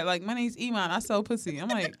 "Hi, like my name's Iman. I sell pussy." I'm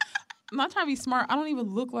like. I'm not trying to be smart. I don't even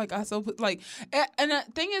look like I sell like. And the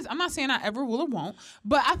thing is, I'm not saying I ever will or won't,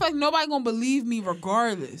 but I feel like nobody gonna believe me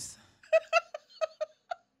regardless.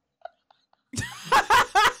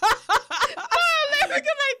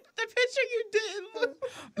 Like the picture you did look.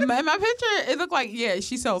 My picture, it looked like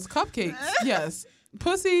she sells cupcakes. Yes,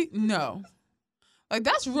 pussy, no. Like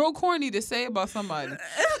that's real corny to say about somebody.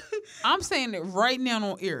 I'm saying it right now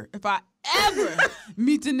on air. If I ever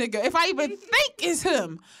meet the nigga, if I even think it's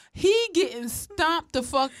him, he getting stomped the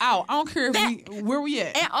fuck out. I don't care where we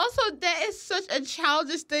at. And also, that is such a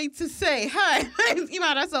childish thing to say. Hi, my name's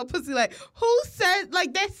Iman. I sell pussy. Like, who said,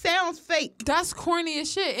 like, that sounds fake. That's corny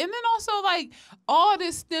as shit. And then also, like, all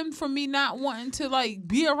this stemmed from me not wanting to, like,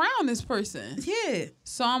 be around this person. Yeah.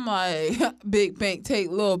 So I'm like, big bank, take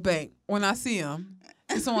little bank. When I see him,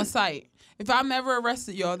 it's on site. If I'm ever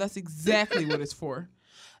arrested, y'all, that's exactly what it's for.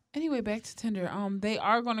 Anyway, back to Tinder. They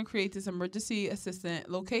are going to create this emergency assistant,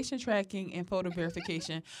 location tracking, and photo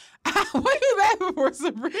verification. What are you laughing for,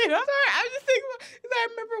 Sabrina? Sorry, I'm just thinking because I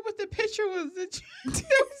remember what the picture was. That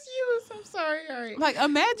was you. So I'm sorry. All right. Like,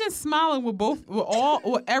 imagine smiling with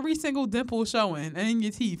every single dimple showing and in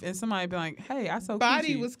your teeth, and somebody be like, "Hey, I sell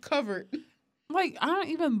body coochie." Was covered. Like, I don't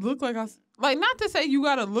even look like like, not to say you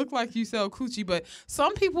gotta look like you sell coochie, but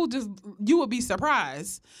some people you would be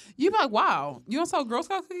surprised. You'd be like, wow, you don't sell Girl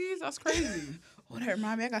Scout cookies? That's crazy. Oh, that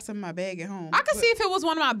remind me, I got some in my bag at home. I could see if it was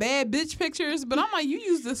one of my bad bitch pictures, but I'm like, you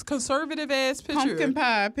use this conservative ass picture. Pumpkin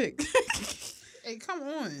pie pic. Hey, come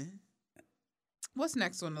on. What's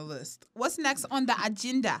next on the list? What's next on the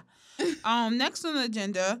agenda? Next on the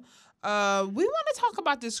agenda, we want to talk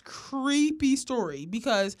about this creepy story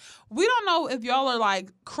because we don't know if y'all are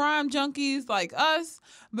like crime junkies like us,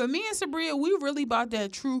 but me and Sabria, we really about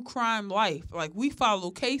that true crime life. Like, we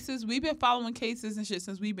follow cases. We've been following cases and shit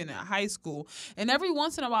since we've been in high school. And every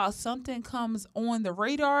once in a while, something comes on the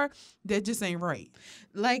radar that just ain't right.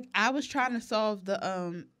 Like, I was trying to solve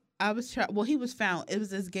the, he was found. It was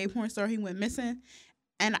this gay porn star. He went missing.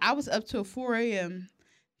 And I was up till 4 a.m.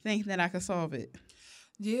 thinking that I could solve it.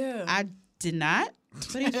 Yeah. I did not.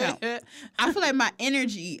 But he found. I feel like my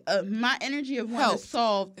energy of wanting to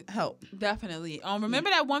solve help. Definitely. Remember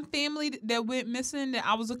that one family that went missing that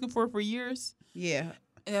I was looking for years? Yeah.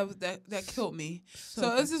 That killed me.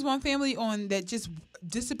 So this is one family that just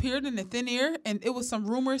disappeared in the thin air, and it was some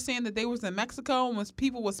rumors saying that they was in Mexico and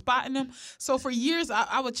people was spotting them. So for years,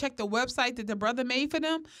 I would check the website that the brother made for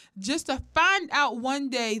them just to find out one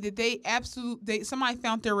day that somebody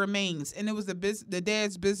found their remains, and it was the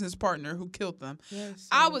dad's business partner who killed them. Yes,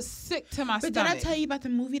 I was sick to my stomach. But did I tell you about the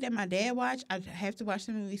movie that my dad watched? I have to watch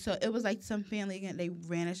the movie. So it was like some family again. They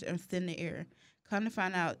vanished in thin air. Come to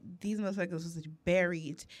find out, these motherfuckers was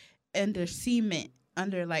buried under cement,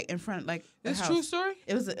 in front, like, it's a true story?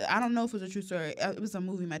 It was. I don't know if it was a true story. It was a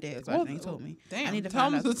movie my dad was watching. He told me. Damn. I need to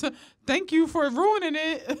find out. Thank you for ruining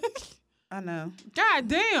it. I know. God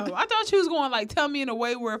damn. I thought you was going to, tell me in a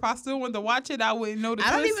way where if I still wanted to watch it, I wouldn't know the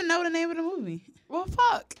twist. I don't even know the name of the movie. Well,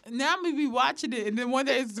 fuck. Now I'm going to be watching it, and then one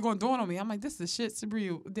day it's going to dawn on me. I'm like, this is the shit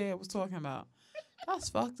Sabria dad was talking about. That's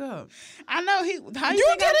fucked up. I know. How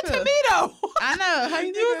you did it to me, though. I know. How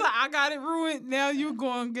you was like, I got it ruined. Now you're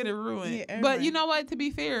going to get it ruined. Yeah, but right. You know what? To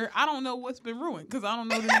be fair, I don't know what's been ruined because I don't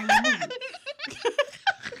know the name of the movie.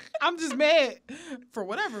 I'm just mad for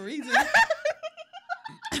whatever reason.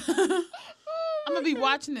 I'm going to be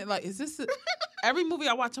watching it like, is this every movie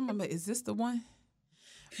I watch, I'm like, is this the one?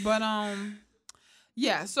 But,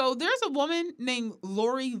 yeah, so there's a woman named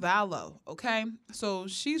Lori Vallow, okay? So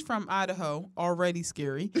she's from Idaho, already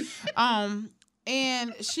scary.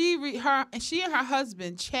 And she and her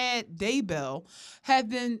husband, Chad Daybell,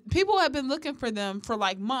 people have been looking for them for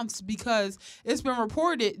months because it's been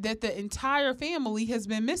reported that the entire family has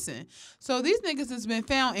been missing. So these niggas has been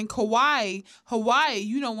found in Kauai,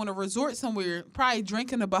 Hawaii, on a resort somewhere, probably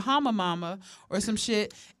drinking a Bahama Mama or some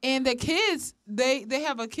shit. And the kids, they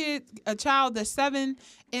have a child that's 7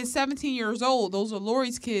 and 17 years old. Those are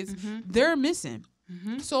Lori's kids. Mm-hmm. They're missing.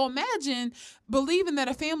 Mm-hmm. So imagine believing that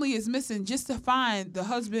a family is missing just to find the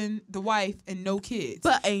husband, the wife, and no kids.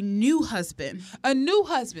 But a new husband. A new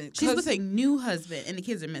husband. She's with a new husband, and the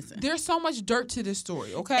kids are missing. There's so much dirt to this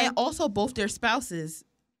story, okay? And also both their spouses.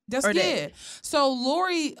 That's good. So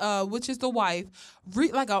Lori, which is the wife,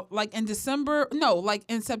 in September,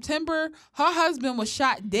 her husband was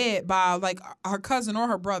shot dead by her cousin or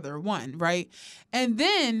her brother, one, right? And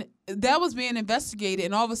then that was being investigated,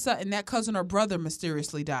 and all of a sudden that cousin or brother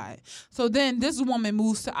mysteriously died. So then this woman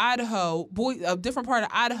moves to Idaho, a different part of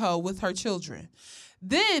Idaho, with her children.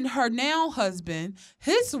 Then her now husband,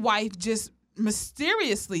 his wife just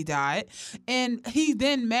mysteriously died, and he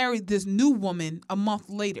then married this new woman a month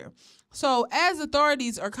later. So as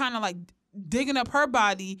authorities are kind of digging up her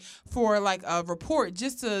body for a report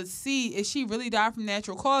just to see if she really died from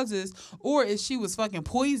natural causes or if she was fucking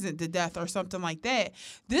poisoned to death or something like that,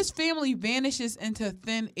 this family vanishes into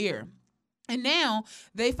thin air. And now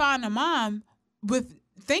they find a mom with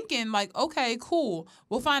thinking okay, cool,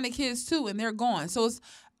 we'll find the kids too, and they're gone. So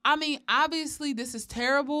obviously this is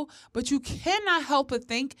terrible, but you cannot help but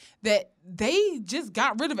think that they just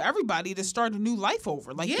got rid of everybody to start a new life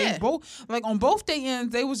over. They both, on both their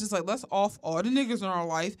ends, they was just let's off all the niggas in our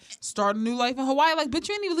life, start a new life in Hawaii. Bitch,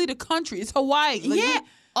 you ain't even leave the country. It's Hawaii.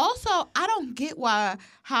 Also, I don't get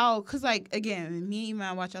because again, me and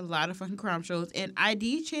Iman watch a lot of fucking crime shows, and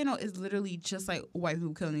ID channel is literally just white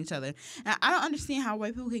people killing each other. And I don't understand how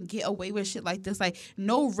white people can get away with shit like this.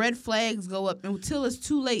 No red flags go up until it's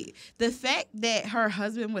too late. The fact that her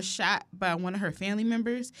husband was shot by one of her family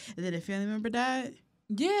members and then a family member died.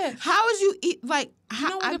 Yeah. How would you eat you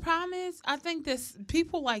know what the problem is? I think this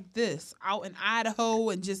people like this out in Idaho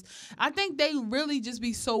and I think they really just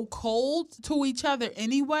be so cold to each other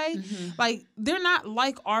anyway. Mm-hmm. They're not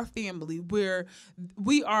like our family where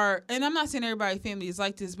we are, and I'm not saying everybody's family is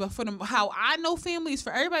like this, but for them, how I know family is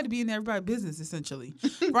for everybody to be in everybody's business essentially,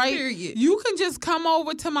 right? Period. You can just come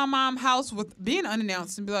over to my mom's house with being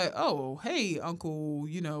unannounced and be like, oh, hey, Uncle,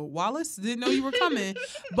 Wallace, didn't know you were coming,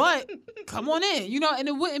 but come on in, and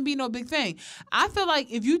it wouldn't be no big thing. I feel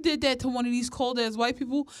like if you did that to one of these cold ass white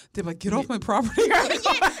people, they'd be like, get off my property.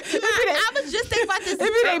 I was just thinking about this. If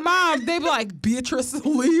it ain't mom, they'd be like, Beatrice,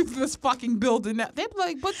 leave this fucking building now. They'd be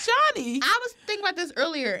like, but Johnny. I was thinking about this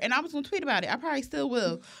earlier, and I was going to tweet about it. I probably still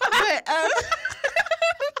will. But,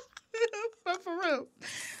 but for real,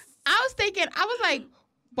 I was like,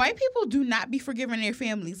 white people do not be forgiving their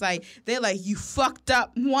families. Like, they're like, you fucked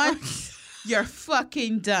up once. You're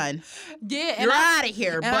fucking done. Yeah, you're out of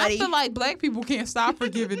here, buddy. I feel like black people can't stop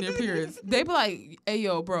forgiving their parents. They be like, "Hey,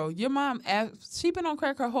 yo, bro, your mom, she been on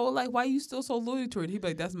crack her whole life. Why you still so loyal to her?" He be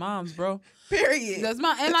like, "That's mom's, bro. Period. That's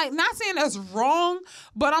mom." And like, not saying that's wrong,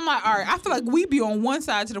 but I'm like, all right. I feel like we be on one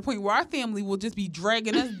side to the point where our family will just be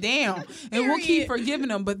dragging us down, and we'll keep forgiving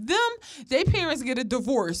them. But their parents get a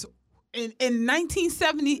divorce in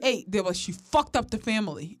 1978. They were like, she fucked up the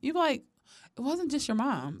family. You be like. It wasn't just your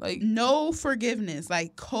mom. Like no forgiveness.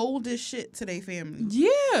 Like cold as shit to their family.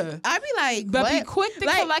 Yeah. I'd be like, but what? Be quick to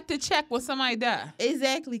collect a check when somebody die.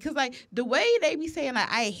 Exactly. Because like the way they be saying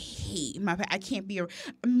like, I hate my I can't be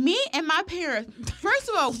me and my parents. First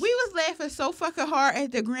of all, we was laughing so fucking hard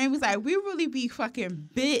at the Grammys. Like we really be fucking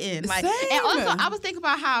bitten. Like Same. And also I was thinking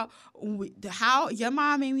about how your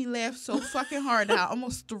mom made me laugh so fucking hard that I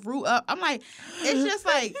almost threw up. I'm like, it's just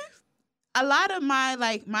like. A lot of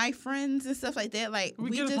my friends and stuff like that, like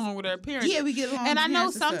we get along with our parents. Yeah, we get along. And with I know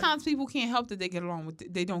sometimes people can't help that they don't get along with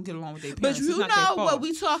their parents. But you know what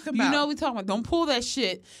we talking about. You know we talking about. Don't pull that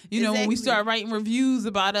shit. You know when we start writing reviews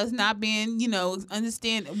about us not being,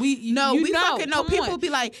 understand. We fucking know. People be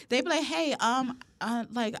like, they be like, hey,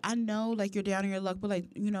 like I know, like you're down on your luck, but like,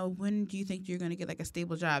 when do you think you're gonna get like a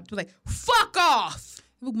stable job? Be like, fuck off.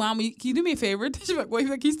 Look, Mom, can you do me a favor? She's like, wait,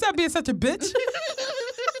 can you stop being such a bitch?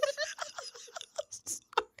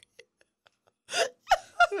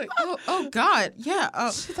 Like, oh God, yeah.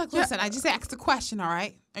 She's like, listen, I just asked a question, all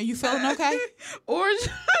right? Are you feeling okay? or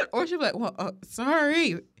she'll be like, well,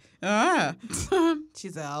 sorry.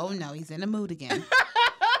 She's like, oh no, he's in the mood again.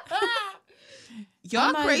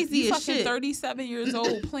 Y'all crazy as shit. 37 years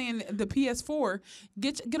old playing the PS4.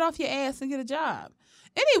 Get off your ass and get a job.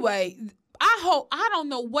 Anyway, I don't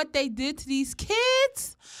know what they did to these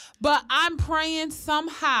kids, but I'm praying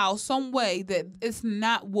somehow, some way that it's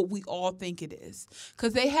not what we all think it is.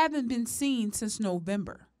 Because they haven't been seen since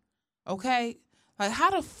November. Okay? Like,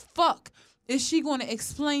 how the fuck is she going to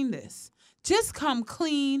explain this? Just come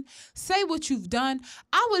clean. Say what you've done.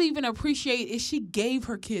 I would even appreciate if she gave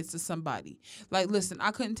her kids to somebody. Like, listen, I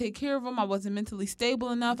couldn't take care of them. I wasn't mentally stable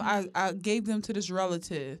enough. I gave them to this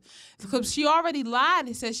relative. Because she already lied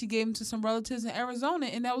and said she gave them to some relatives in Arizona,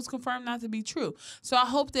 and that was confirmed not to be true. So I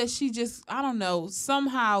hope that she just, I don't know,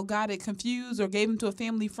 somehow got it confused or gave them to a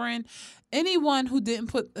family friend. Anyone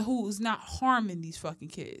who's not harming these fucking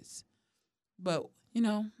kids. But,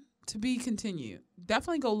 to be continued.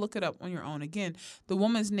 Definitely go look it up on your own. Again, the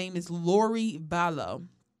woman's name is Lori Vallow.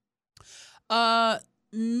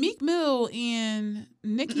 Meek Mill and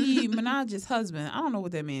Nicki Minaj's husband. I don't know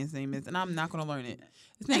what that man's name is, and I'm not going to learn it.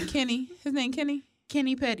 His name Kenny.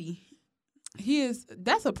 Kenny Petty.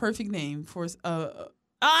 That's a perfect name for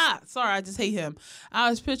sorry, I just hate him.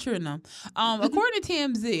 I was picturing them. According to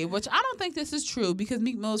TMZ, which I don't think this is true because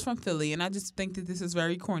Meek Mill is from Philly, and I just think that this is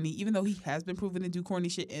very corny, even though he has been proven to do corny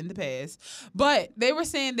shit in the past. But they were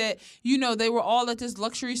saying that, they were all at this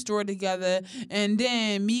luxury store together, and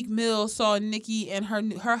then Meek Mill saw Nicki and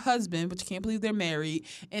her husband, which I can't believe they're married,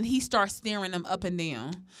 and he starts staring them up and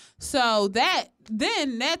down. So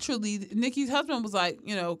then naturally Nicki's husband was like,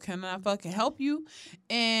 can I fucking help you?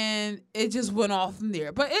 And it just went off from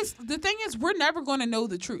there. But the thing is, we're never going to know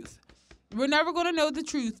the truth. We're never going to know the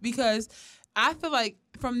truth because I feel like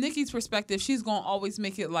from Nicki's perspective, she's going to always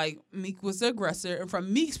make it like Meek was the aggressor. And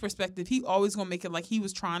from Meek's perspective, he always going to make it like he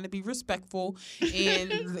was trying to be respectful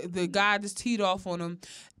and the guy just teed off on him.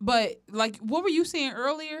 But like, what were you saying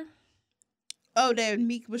earlier? Oh, that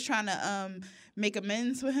Meek was trying to make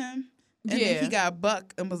amends with him. And then he got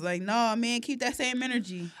buck and was like, no, man, keep that same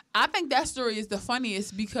energy. I think that story is the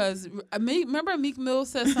funniest because remember Meek Mill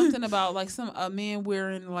said something about like a man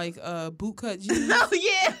wearing like bootcut jeans? Oh,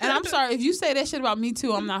 yeah. And I'm sorry, if you say that shit about me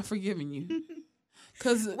too, I'm not forgiving you.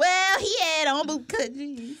 Well, he had on bootcut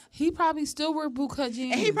jeans. He probably still wear bootcut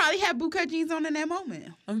jeans. And he probably had bootcut jeans on in that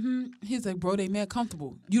moment. Mm-hmm. He's like, bro, they mad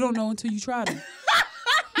comfortable. You don't know until you try them.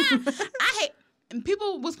 And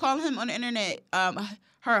people was calling him on the internet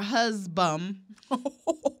her husband.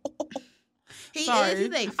 He's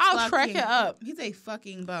I'll crack it up. He's a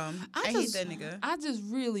fucking bum. I hate that nigga. I just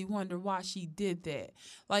really wonder why she did that.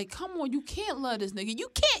 Like, come on, you can't love this nigga.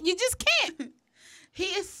 You can't. You just can't. He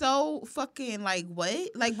is so fucking like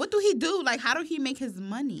what? Like, what do he do? Like, how do he make his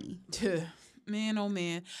money? Man, oh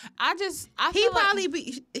man.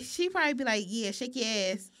 She probably be like, yeah, shake your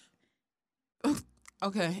ass.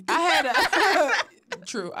 Okay. I had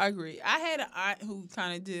true, I agree. I had an aunt who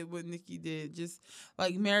kind of did what Nikki did, just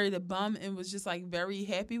like married a bum and was just like very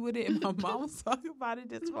happy with it. And my mom was talking about it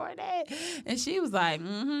this morning, and she was like,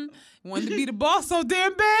 wanted to be the boss so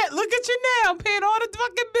damn bad. Look at you now, paying all the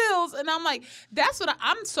fucking bills. And I'm like, that's what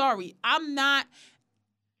I'm sorry. I'm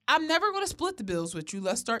never going to split the bills with you.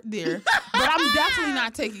 Let's start there. But I'm definitely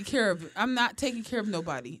not taking care of it. I'm not taking care of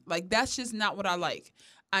nobody. Like, that's just not what I like.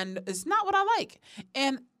 And it's not what I like.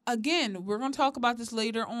 And again, we're going to talk about this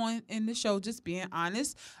later on in the show, just being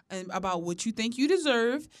honest about what you think you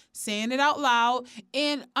deserve, saying it out loud,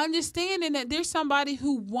 and understanding that there's somebody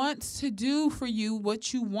who wants to do for you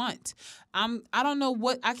what you want. I don't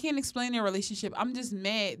know I can't explain their relationship. I'm just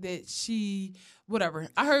mad that she... Whatever.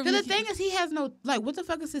 I heard. Because the thing is, he has no, like, what the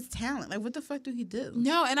fuck is his talent? Like, what the fuck do he do?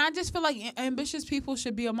 No, and I just feel like ambitious people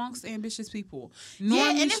should be amongst ambitious people.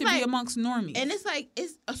 Normies should be amongst normies. And it's like,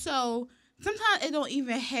 so sometimes it don't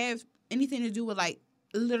even have anything to do with, like,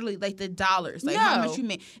 literally, like, the dollars. Like, how much you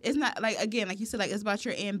make. It's not, like, again, like you said, like, it's about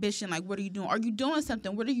your ambition. Like, what are you doing? Are you doing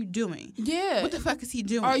something? What are you doing? Yeah. What the fuck is he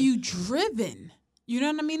doing? Are you driven? You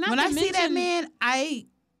know what I mean? When I see that man,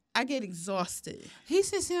 I get exhausted.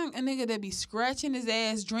 He's just a nigga that be scratching his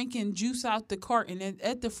ass, drinking juice out the carton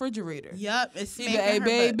at the refrigerator. Yup, it's smacking hey,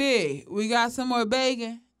 baby, we got some more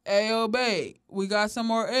bacon. Hey, yo, babe, we got some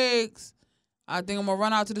more eggs. I think I'm going to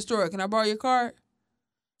run out to the store. Can I borrow your card?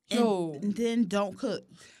 Yo. And then don't cook.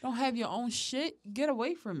 Don't have your own shit. Get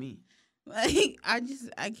away from me. Like, I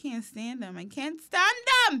can't stand them. I can't stand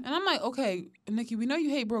them. And I'm like, okay, Nikki, we know you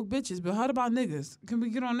hate broke bitches, but how about niggas? Can we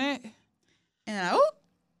get on that? And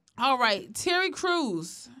all right, Terry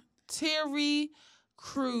Crews. Terry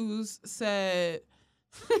Crews said,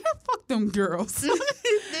 fuck them girls.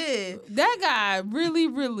 He did. That guy really,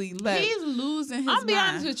 really left. He's losing his mind. I'm be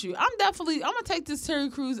honest with you. I'm going to take this Terry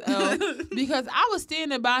Crews L because I was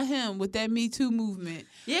standing by him with that Me Too movement.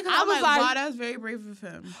 Yeah, because I was like, wow, that was very brave of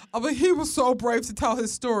him. I mean, he was so brave to tell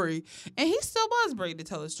his story. And he still was brave to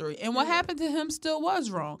tell his story. And what happened to him still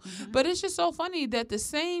was wrong. Mm-hmm. But it's just so funny that the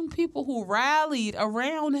same people who rallied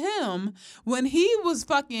around him when he was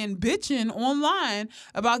fucking bitching online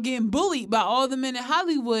about getting bullied by all the men in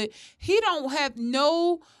Hollywood, he don't have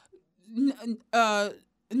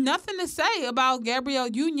nothing to say about Gabrielle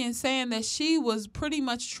Union saying that she was pretty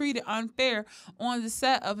much treated unfair on the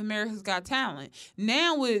set of America's Got Talent.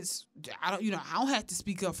 Now I don't have to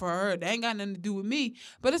speak up for her. That ain't got nothing to do with me.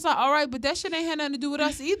 But it's like, all right, but that shit ain't had nothing to do with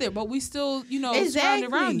us either. But we still, surrounded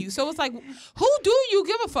around you. So it's like, who do you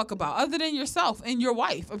give a fuck about other than yourself and your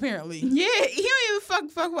wife, apparently? Yeah, he don't even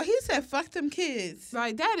fuck what he said. Fuck them kids.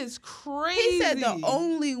 Like, that is crazy. He said the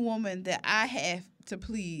only woman that I have to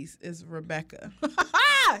please is Rebecca.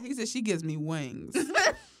 He said she gives me wings.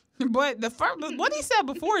 But what he said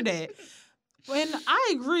before that, and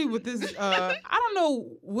I agree with this. I don't know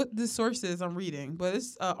what the source is I'm reading, but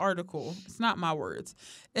it's an article. It's not my words.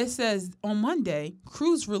 It says on Monday,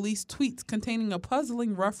 Crews released tweets containing a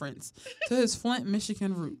puzzling reference to his Flint,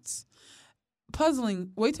 Michigan roots.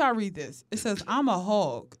 Puzzling. Wait till I read this. It says, "I'm a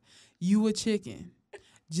hog, you a chicken.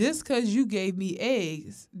 Just because you gave me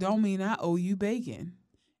eggs don't mean I owe you bacon."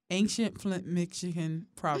 Ancient Flint, Michigan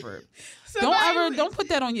proverb. Don't put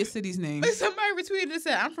that on your city's name. Somebody retweeted and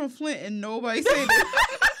said, "I'm from Flint," and nobody said that.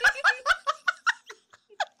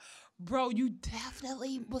 Bro, you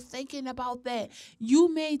definitely was thinking about that.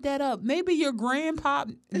 You made that up. Maybe your grandpa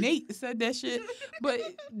Nate said that shit, but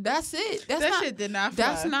that's it. That shit did not fly.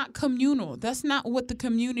 That's not communal. That's not what the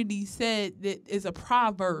community said that is a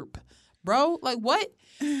proverb. Bro, like what?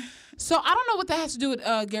 So I don't know what that has to do with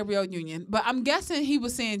Gabrielle Union, but I'm guessing he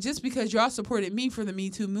was saying just because y'all supported me for the Me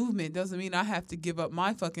Too movement doesn't mean I have to give up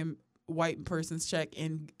my fucking white person's check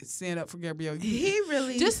and stand up for Gabrielle Union. He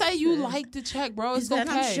really just say you like the check, bro. It's okay.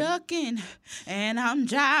 I'm shucking and I'm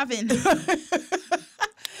jiving,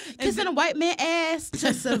 kissing a white man ass,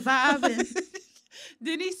 just surviving.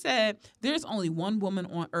 Then he said, "There's only one woman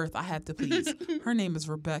on earth I have to please. Her name is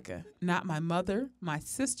Rebecca, not my mother, my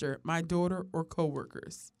sister, my daughter, or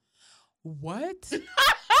coworkers." What?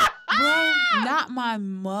 Bro, not my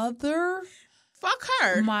mother. Fuck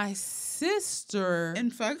her. My sister.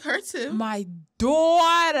 And fuck her too. My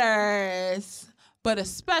daughters. But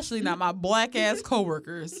especially not my black ass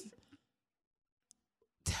coworkers.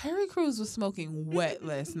 Terry Crews was smoking wet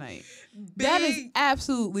last night. That is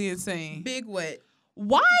absolutely insane. Big wet.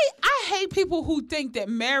 Why? I hate people who think that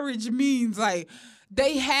marriage means like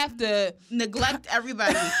they have to neglect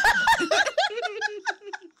everybody.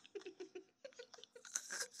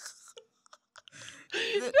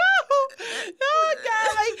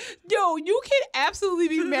 absolutely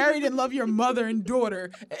be married and love your mother and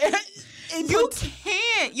daughter. And you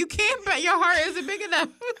can't, but your heart isn't big enough.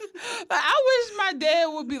 I wish my dad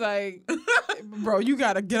would be like, bro, you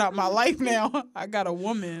got to get out my life now. I got a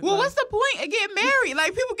woman. Well, what's the point of getting married?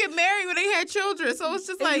 Like, people get married when they had children. So it's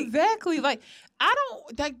just like. Exactly. Like, I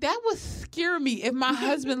don't, like, that would scare me if my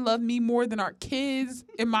husband loved me more than our kids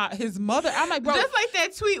and his mother. I'm like, bro. Just like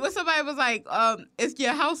that tweet where somebody was like, is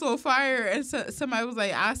your house on fire? And somebody was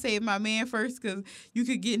like, I saved my man first because you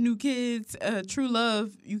could get new kids. True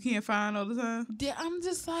love you can't find all the time. Yeah, I'm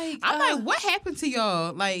just like. I'm like, what happened to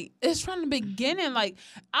y'all? Like, it's from the beginning. Like,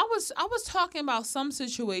 I was talking about some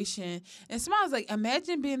situation and somebody was like,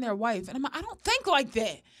 imagine being their wife. And I'm like, I don't think like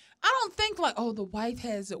that. I don't think like, oh, the wife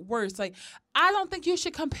has it worse. Like, I don't think you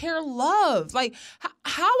should compare love. Like,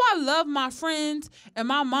 how I love my friends and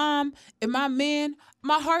my mom and my man,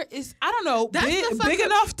 my heart is, I don't know, big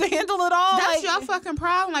enough to handle it all. That's your fucking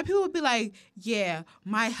problem. Like, people would be like, yeah,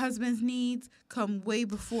 my husband's needs come way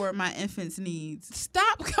before my infant's needs.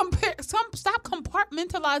 Stop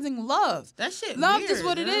compartmentalizing love. That shit love weird, is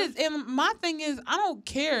what it is. And my thing is, I don't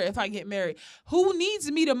care if I get married. Who needs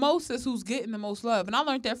me the most is who's getting the most love. And I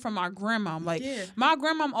learned that from my grandma. Like, my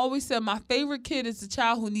grandma always said, my favorite kid is the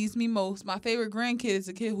child who needs me most. My favorite grandkid is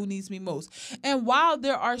the kid who needs me most. And while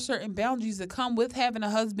there are certain boundaries that come with having a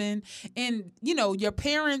husband and, you know, your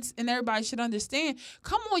parents and everybody should understand,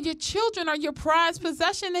 come on, your children are your prized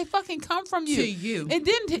possession. They fucking come from you. To you. And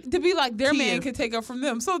then to be like, their man can take up from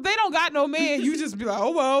them. So they don't got no man. You just be like,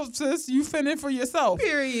 oh, well, sis, you fending for yourself.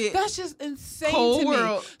 Period. That's just insane Cold to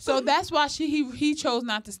world. me. So that's why he chose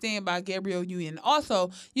not to stand by Gabrielle Union.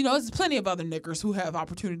 Also, you know, there's plenty of other niggas who have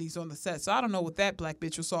opportunities on the set. So I don't know what that black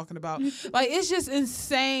bitch was talking about. Like, it's just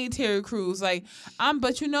insane, Terry Crews. Like,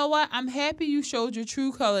 but you know what? I'm happy you showed your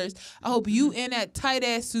true colors. I hope you in that tight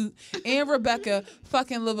ass suit and Rebecca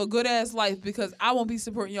fucking live a good ass life because I won't be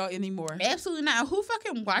supporting y'all anymore. Absolutely not. Who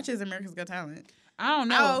fucking watches America's Got Talent? I don't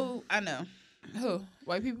know. Oh, I know. Who?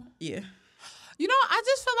 White people? Yeah. You know, I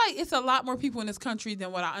just feel like it's a lot more people in this country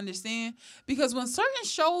than what I understand. Because when certain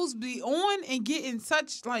shows be on and getting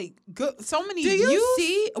such, like, good, so many views. Do you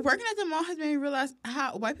see, working at the mall has made me realize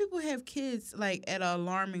how white people have kids, like, at an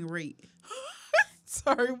alarming rate.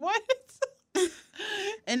 Sorry, what?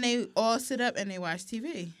 And they all sit up and they watch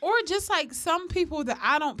TV. Or just, like, some people that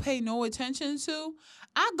I don't pay no attention to.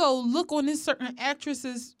 I go look on this certain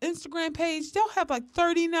actress's Instagram page. They'll have like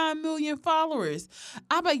 39 million followers.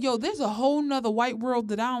 I'm like, yo, there's a whole nother white world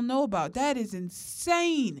that I don't know about. That is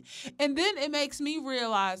insane. And then it makes me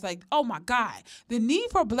realize, like, oh my God, the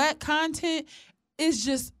need for black content is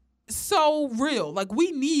just so real. Like,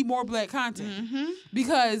 we need more black content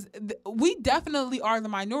because we definitely are the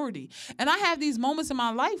minority. And I have these moments in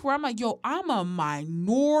my life where I'm like, yo, I'm a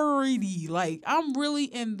minority. Like, I'm really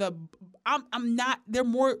in the... I'm not, there are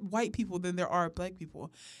more white people than there are black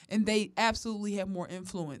people. And they absolutely have more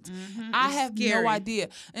influence. I have no idea.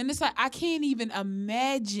 And it's like, I can't even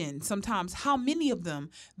imagine sometimes how many of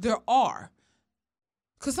them there are.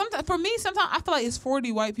 Because for me, sometimes I feel like it's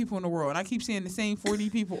 40 white people in the world. And I keep seeing the same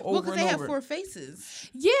 40 people over and over. Well, because they have 4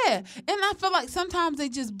 faces. Yeah. And I feel like sometimes they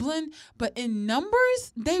just blend. But in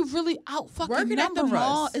numbers, they really out-fucking Working number at the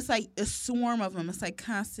mall, us. it's like a swarm of them. It's like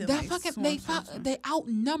constant. That like, they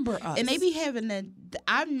outnumber us. And they be having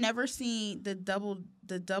I've never seen the double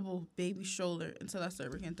baby stroller until I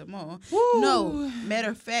started working at the mall. Woo. No,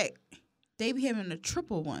 matter of fact, they be having a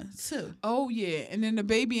triple one too. Oh, yeah. And then the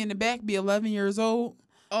baby in the back be 11 years old.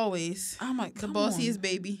 Always. I'm like, the bossiest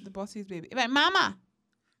baby. The bossiest baby. Like, mama.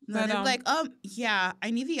 No, they're like, yeah, I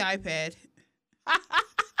need the iPad.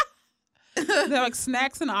 They're like,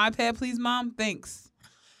 snacks and an iPad, please, mom. Thanks.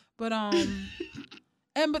 But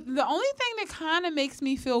but the only thing that kind of makes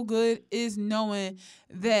me feel good is knowing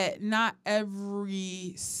that not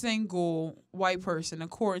every single white person,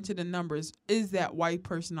 according to the numbers, is that white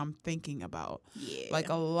person I'm thinking about. Yeah. Like,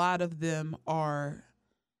 a lot of them are.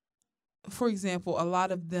 For example, a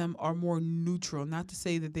lot of them are more neutral. Not to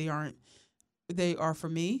say that they are for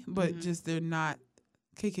me, but just they're not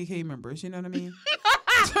KKK members. You know what I mean?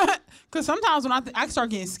 Because sometimes when I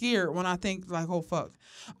start getting scared when I think like, oh, fuck.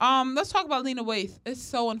 Let's talk about Lena Waithe. It's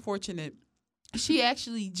so unfortunate. She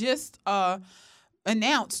actually just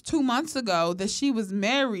announced 2 months ago that she was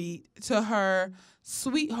married to her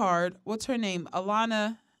sweetheart. What's her name?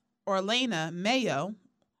 Elena Mayo.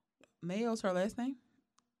 Mayo's her last name?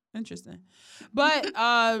 Interesting. But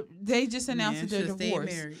they just announced that they're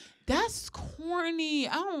divorced. That's corny.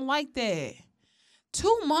 I don't like that.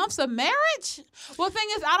 2 months of marriage? Well, the thing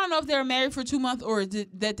is, I don't know if they were married for 2 months or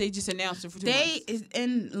that they just announced it for 2 months.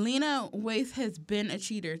 And Lena Waithe has been a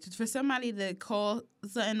cheater. For somebody to call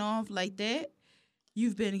something off like that,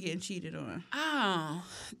 you've been getting cheated on?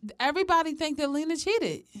 Everybody think that Lena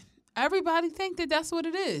cheated. Everybody think that that's what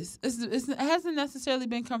it is. It hasn't necessarily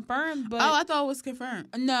been confirmed, but I thought it was confirmed.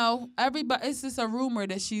 No, everybody. It's just a rumor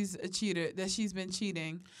that she's a cheater. That she's been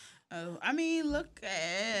cheating. Oh, I mean, look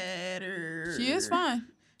at her. She is fine.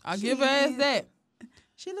 I'll give her ass that.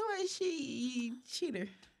 She look like she cheater.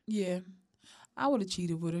 Yeah, I would have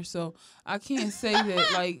cheated with her, so I can't say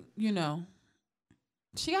that. Like, you know.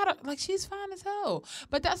 She she's fine as hell.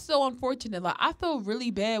 But that's so unfortunate. Like, I feel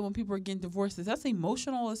really bad when people are getting divorces. That's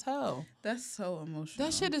emotional as hell. That's so emotional.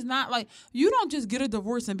 That shit is not like, you don't just get a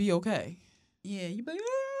divorce and be okay. Yeah, you be like,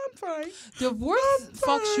 I'm fine. Divorce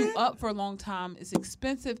fucks you up for a long time. It's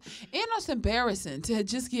expensive. And it's embarrassing to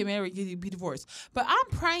just get married, be divorced. But I'm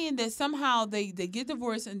praying that somehow they get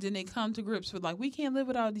divorced and then they come to grips with, like, we can't live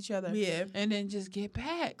without each other. Yeah. And then just get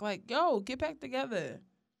back. Like, yo, get back together.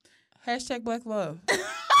 # Black Love.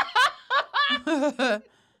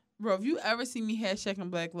 Bro, if you ever see me #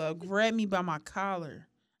 Black Love, grab me by my collar.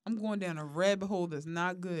 I'm going down a rabbit hole that's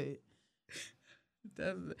not good.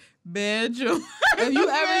 That's bad joke. If you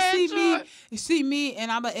ever see me,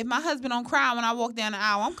 and I'm if my husband don't cry when I walk down the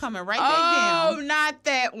aisle, I'm coming right back down. Oh, not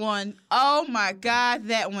that one. Oh my God,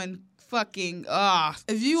 that one fucking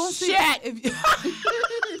If you don't see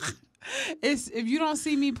if you don't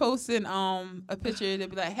see me posting a picture that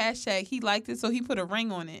be like # he liked it, so he put a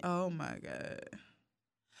ring on it. Oh my God.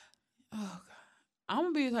 Oh God. I'm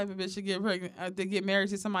gonna be the type of bitch to get pregnant to get married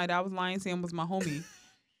to somebody that I was lying saying was my homie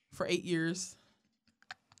for 8 years.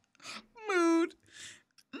 Mood.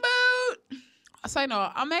 I say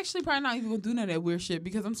no, I'm actually probably not even gonna do none of that weird shit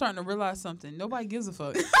because I'm starting to realize something. Nobody gives a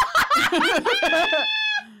fuck.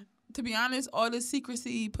 To be honest, all this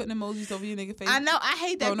secrecy, putting emojis over your nigga face. I know, I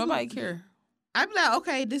hate that. Bro, nobody care. I'd be like,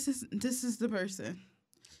 okay, this is the person.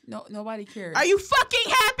 No, nobody cares. Are you fucking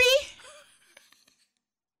happy?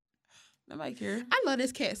 Nobody care. I love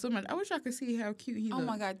this cat so much. I wish I could see how cute he looks. Oh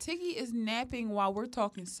my God, Tiggy is napping while we're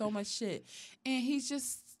talking so much shit, and he's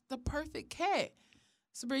just the perfect cat.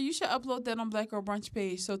 Sabrina, you should upload that on Black Girl Brunch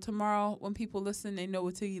page so tomorrow when people listen, they know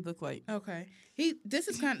what Tiggy look like. Okay. The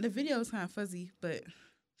video is kind of fuzzy, but.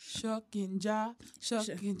 Shuck and jive, shuck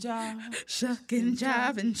and jive. Shuck and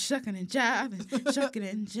jive and shucking and jiving, shucking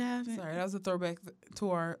and jiving. Sorry, that was a throwback to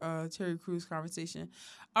our Terry Crews conversation.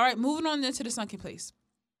 All right, moving on then to the sunken place.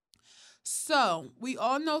 So, we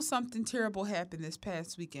all know something terrible happened this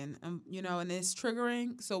past weekend, and it's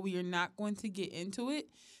triggering, so we are not going to get into it.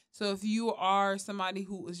 So, if you are somebody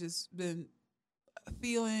who has just been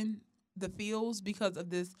feeling the feels because of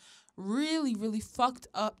this really, really fucked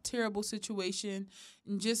up, terrible situation,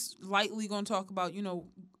 and just lightly going to talk about,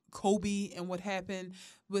 Kobe and what happened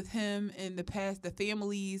with him in the past, the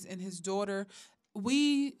families and his daughter.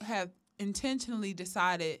 We have intentionally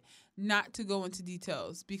decided not to go into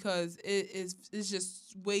details because it's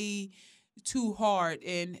just way too hard.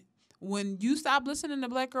 And when you stop listening to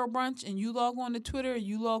Black Girl Brunch and you log on to Twitter,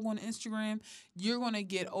 you log on to Instagram, you're going to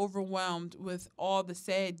get overwhelmed with all the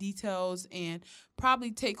sad details and probably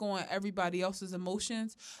take on everybody else's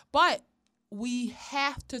emotions. But we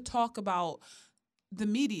have to talk about the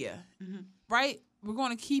media, right? We're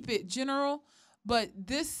going to keep it general, but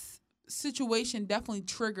this situation definitely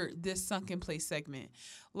triggered this sunken place segment.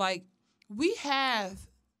 Like, we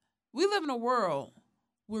live in a world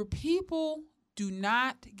where people do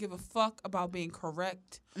not give a fuck about being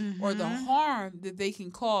correct or the harm that they can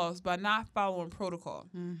cause by not following protocol.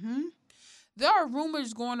 There are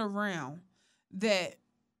rumors going around that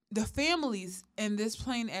the families in this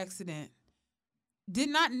plane accident did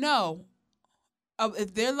not know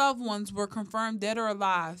if their loved ones were confirmed dead or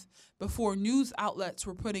alive before news outlets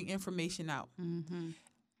were putting information out.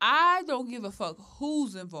 I don't give a fuck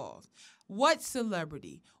who's involved, what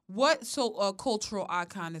celebrity, what cultural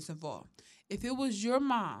icon is involved. If it was your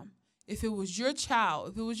mom, if it was your child,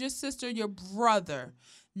 if it was your sister, your brother,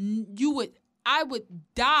 I would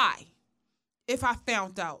die if I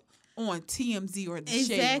found out on TMZ or the Shade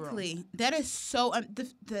Room. Exactly. That is so.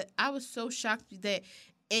 I was so shocked that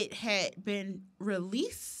it had been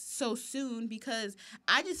released so soon because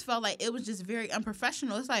I just felt like it was just very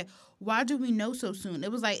unprofessional. It's like, why do we know so soon?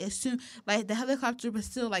 It was like as soon, like the helicopter was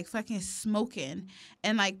still like fucking smoking,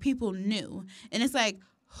 and like people knew, and it's like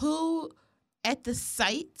who at the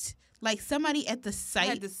site. Like, somebody at the site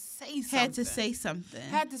had to say something.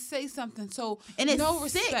 So, and it's no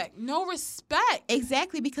respect. Sick. No respect.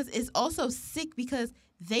 Exactly, because it's also sick because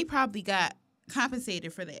they probably got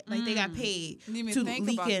compensated for that. Like, they got paid to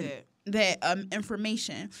leak in.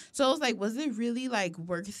 information. So I was like, was it really like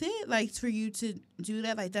worth it, like for you to do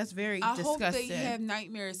that? Like that's very disgusting. I hope they have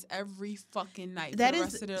nightmares every fucking night that for the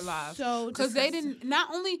rest of their lives. So because they didn't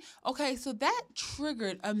so that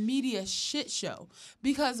triggered a media shit show,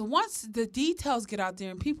 because once the details get out there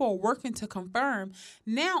and people are working to confirm,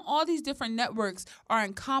 now all these different networks are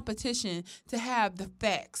in competition to have the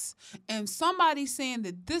facts, and somebody saying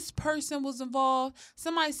that this person was involved,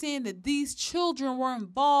 somebody saying that these children were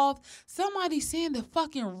involved, somebody saying that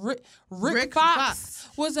fucking Rick Fox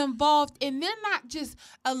was involved, and they're not just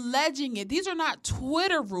alleging it. These are not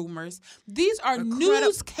Twitter rumors. These are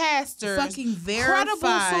newscasters, fucking verified,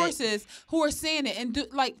 credible sources who are saying it. And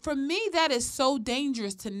for me, that is so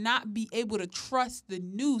dangerous to not be able to trust the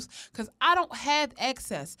news, because I don't have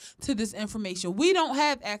access to this information. We don't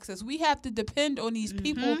have access. We have to depend on these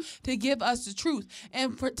people to give us the truth.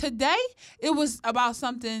 And for today, it was about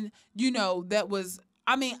something, that was,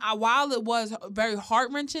 while it was very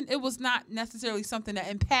heart-wrenching, it was not necessarily something that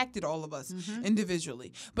impacted all of us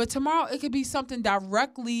individually. But tomorrow, it could be something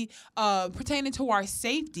directly pertaining to our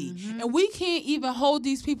safety. And we can't even hold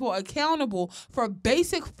these people accountable for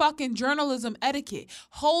basic fucking journalism etiquette.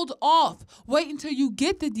 Hold off. Wait until you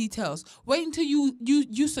get the details. Wait until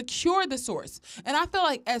you secure the source. And I feel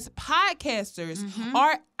like as podcasters,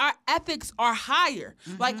 our ethics are higher.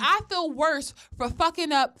 Like, I feel worse for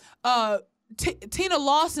fucking up Tina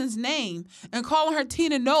Lawson's name and calling her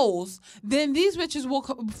Tina Knowles than these bitches will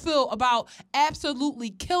feel about absolutely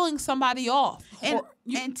killing somebody off. And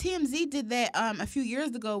TMZ did that a few years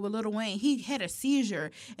ago with Lil Wayne. He had a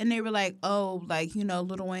seizure, and they were like, oh, like, Lil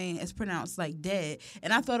Wayne is pronounced like dead.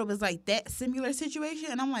 And I thought it was like that similar situation.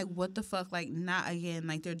 And I'm like, what the fuck? Like, not again,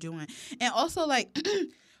 like they're doing. And also, like,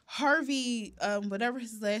 Harvey, whatever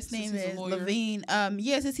his last name is, Levine.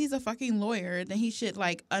 Since he's a fucking lawyer, then he should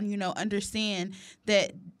like, understand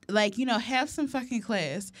that, like, have some fucking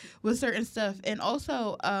class with certain stuff. And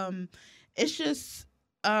also, it's just,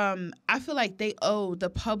 I feel like they owe the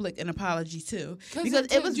public an apology too, because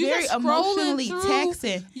it was very emotionally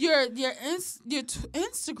taxing. Your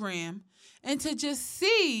Instagram, and to just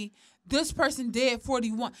see this person dead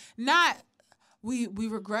 41. Not we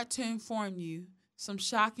regret to inform you. Some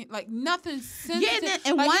shocking, like nothing sensitive. Yeah,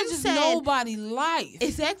 and like, one just said nobody life.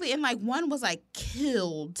 Exactly, and like one was like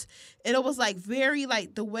killed, and it was like very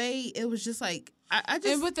like the way it was just like I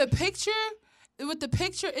just, and with the picture,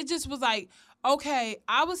 it just was like, okay,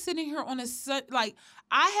 I was sitting here on a set, like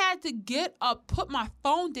I had to get up, put my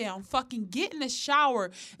phone down, fucking get in the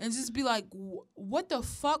shower, and just be like, what the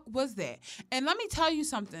fuck was that? And let me tell you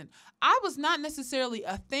something. I was not necessarily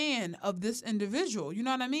a fan of this individual, you know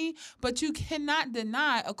what I mean? But you cannot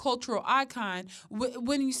deny a cultural icon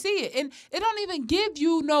when you see it. And it don't even give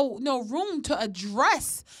you no room to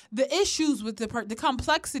address the issues with the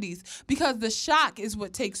complexities, because the shock is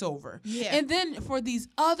what takes over. Yeah. And then for these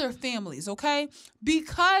other families, okay,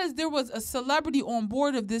 because there was a celebrity on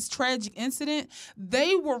board of this tragic incident,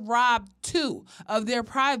 they were robbed too of their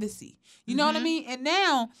privacy. You know what I mean? And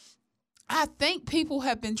now I think people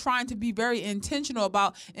have been trying to be very intentional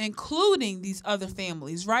about including these other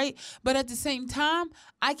families, right? But at the same time,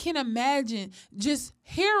 I can imagine just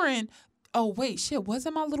hearing, oh, wait, shit,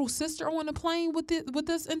 wasn't my little sister on the plane with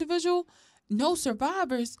this individual? No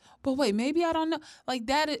survivors, but wait, maybe I don't know. Like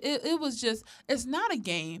that, it was just, it's not a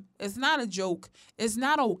game. It's not a joke. It's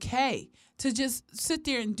not okay to just sit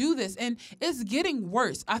there and do this. And it's getting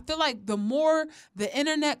worse. I feel like the more the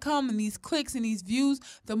internet come and these clicks and these views,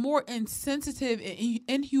 the more insensitive and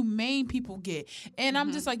inhumane people get. And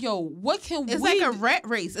I'm just like, yo, what can it's like a rat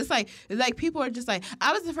race. It's like people are just like,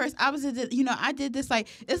 I was the first, I did this. Like,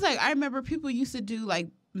 it's like, I remember people used to do like,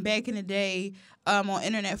 back in the day, on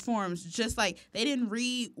internet forums, just like they didn't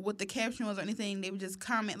read what the caption was or anything. They would just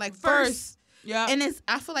comment like first. Yeah. And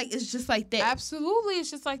I feel like it's just like that. Absolutely.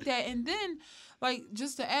 It's just like that. And then, like,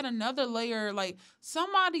 just to add another layer, like,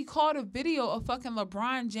 somebody caught a video of fucking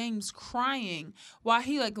LeBron James crying while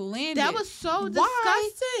he, like, landed. That was so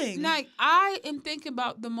disgusting. Like, I am thinking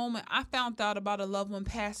about the moment I found out about a loved one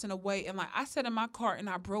passing away, and, like, I sat in my car and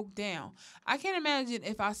I broke down. I can't imagine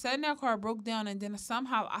if I sat in that car, broke down, and then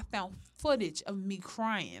somehow I found footage of me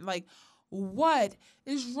crying. Like, what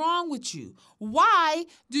is wrong with you? Why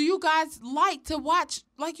do you guys like to watch,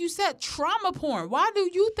 like you said, trauma porn? Why do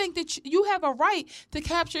you think that you have a right to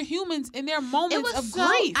capture humans in their moments of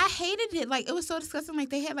grief? I hated it. Like, it was so disgusting. Like,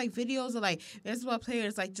 they had like videos of like basketball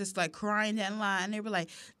players like just like crying down the line. They were like,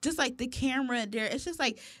 just like the camera there. It's just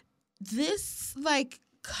like this, like,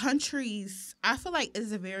 countries, I feel like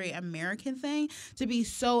is a very American thing to be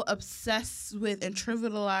so obsessed with and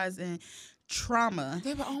trivialize and trauma.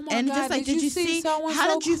 Yeah, but, oh my and God, just like, did you see?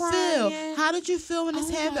 How did you feel? How did you feel when this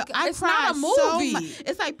happened? I cried so much.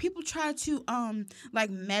 It's like people try to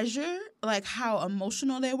like measure like how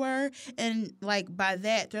emotional they were, and like by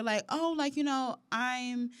that they're like, oh, like, you know,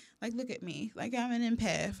 I'm like, look at me, like I'm an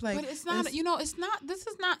empath. Like, but it's not, you know, it's not. This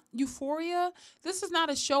is not Euphoria. This is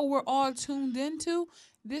not a show we're all tuned into.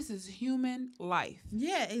 This is human life.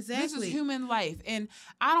 Yeah, exactly. This is human life. And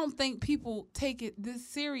I don't think people take it this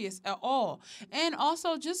serious at all. And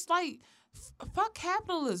also, just like, fuck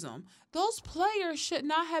capitalism. Those players should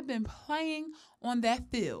not have been playing on that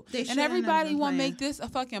field. And everybody want to make this a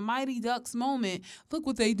fucking Mighty Ducks moment. Look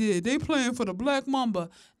what they did. They playing for the Black Mamba.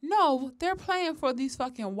 No, they're playing for these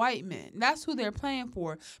fucking white men. That's who they're playing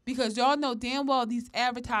for. Because y'all know damn well these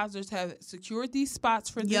advertisers have secured these spots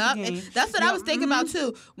for this game. And that's what I was thinking about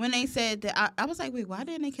too. When they said that, I was like, wait, why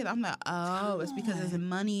didn't they kill? I'm like, oh, it's because there's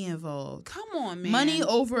money involved. Come on, man. Money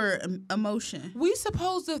over emotion. We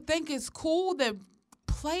supposed to think it's cool that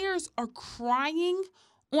players are crying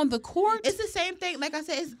on the court? It's the same thing. Like I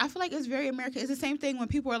said, I feel like it's very American. It's the same thing when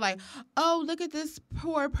people are like, oh, look at this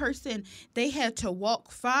poor person. They had to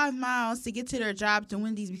walk 5 miles to get to their job to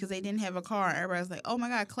Wendy's because they didn't have a car. Everybody's like, oh my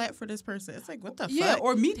God, clap for this person. It's like, what the fuck? Yeah,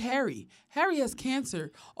 or meet Harry. Harry has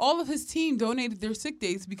cancer. All of his team donated their sick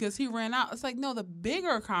days because he ran out. It's like, no, the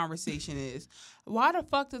bigger conversation is, why the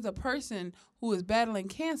fuck does a person who is battling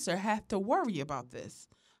cancer have to worry about this?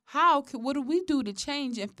 What do we do to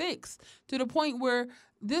change and fix to the point where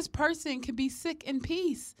this person can be sick in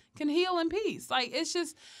peace, can heal in peace? Like, it's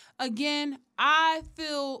just, again, I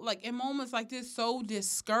feel like in moments like this so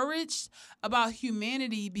discouraged about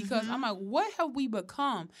humanity because I'm like, what have we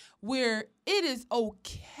become where it is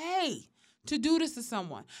okay to do this to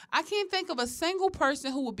someone? I can't think of a single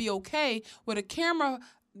person who would be okay with a camera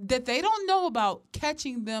that they don't know about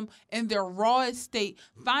catching them in their rawest state,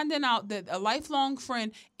 finding out that a lifelong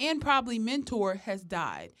friend and probably mentor has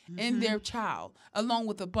died and their child, along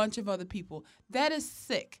with a bunch of other people. That is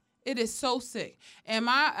sick. It is so sick. And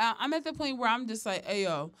I'm at the point where I'm just like, hey,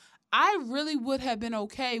 yo, I really would have been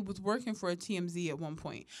okay with working for a TMZ at one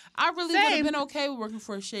point. I really would have been okay with working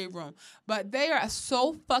for a Shade Room. But they are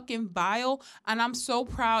so fucking vile, and I'm so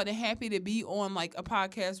proud and happy to be on, like, a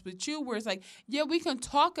podcast with you where it's like, yeah, we can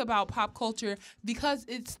talk about pop culture because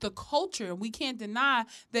it's the culture. We can't deny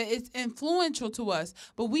that it's influential to us.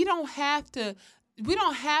 But we don't have to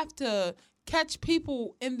catch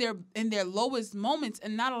people in their lowest moments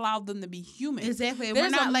and not allow them to be human. Exactly. We're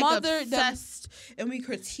not like obsessed and we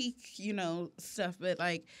critique, stuff, but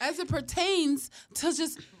like as it pertains to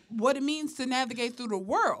just what it means to navigate through the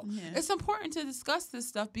world. Yeah. It's important to discuss this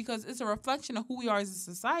stuff because it's a reflection of who we are as a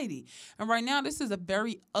society. And right now, this is a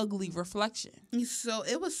very ugly reflection. So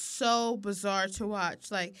it was so bizarre to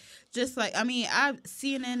watch. Like, just like, I mean,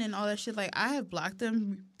 CNN and all that shit, like, I have blocked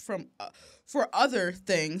them from for other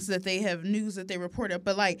things that they have news that they reported.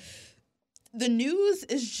 But, like, the news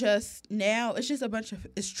is just now, it's just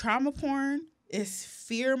it's trauma porn. It's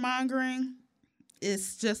fear-mongering.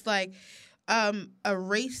 It's just like a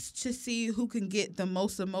race to see who can get the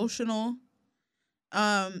most emotional.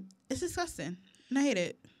 It's disgusting. And I hate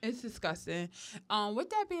it. It's disgusting. With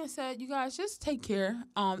that being said, you guys just take care.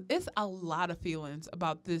 It's a lot of feelings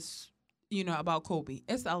about this, about Kobe.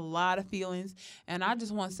 It's a lot of feelings. And I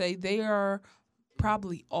just want to say they are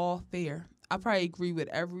probably all fair. I probably agree with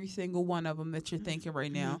every single one of them that you're thinking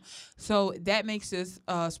right now. So that makes this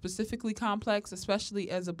specifically complex, especially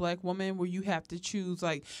as a Black woman, where you have to choose,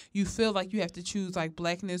 like, you feel like you have to choose, like,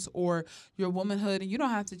 Blackness or your womanhood, and you don't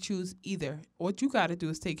have to choose either. What you got to do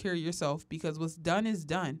is take care of yourself, because what's done is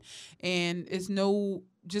done. And it's you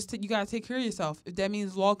got to take care of yourself. If that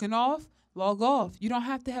means logging off, log off. You don't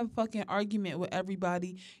have to have a fucking argument with everybody.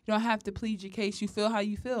 You don't have to plead your case. You feel how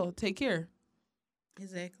you feel. Take care.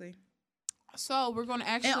 Exactly. So we're going to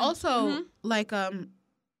actually... And also, like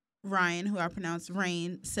Ryan, who I pronounce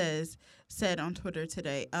Rain, said on Twitter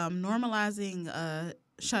today, normalizing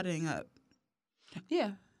shutting up.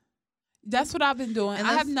 Yeah. That's what I've been doing.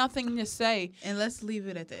 I have nothing to say. And let's leave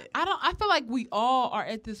it at that. I feel like we all are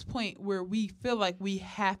at this point where we feel like we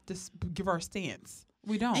have to give our stance.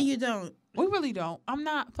 We don't. And you don't. We really don't. I'm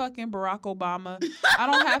not fucking Barack Obama. I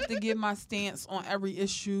don't have to give my stance on every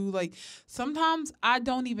issue. Like, sometimes I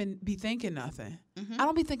don't even be thinking nothing. I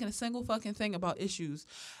don't be thinking a single fucking thing about issues.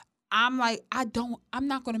 I'm like, I'm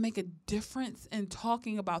not going to make a difference in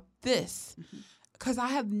talking about this because I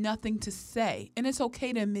have nothing to say. And it's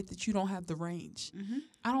okay to admit that you don't have the range.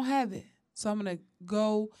 I don't have it. So I'm going to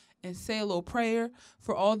go and say a little prayer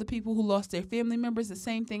for all the people who lost their family members. The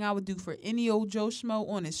same thing I would do for any old Joe Schmo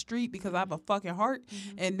on the street, because I have a fucking heart,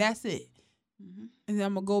 and that's it. And then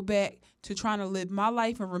I'm going to go back to trying to live my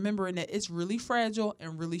life and remembering that it's really fragile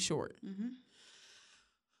and really short.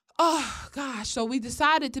 Oh, gosh. So we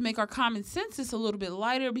decided to make our common census a little bit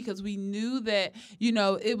lighter because we knew that,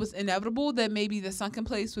 it was inevitable that maybe the sunken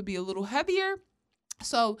place would be a little heavier.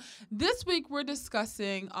 So this week we're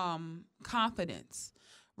discussing confidence,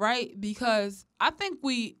 right? Because I think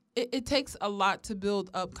it takes a lot to build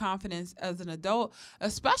up confidence as an adult,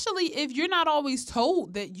 especially if you're not always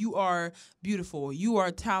told that you are beautiful, you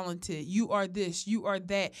are talented, you are this, you are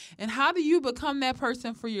that. And how do you become that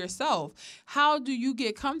person for yourself? How do you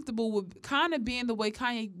get comfortable with kind of being the way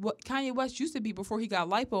Kanye West used to be before he got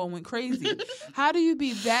lipo and went crazy? How do you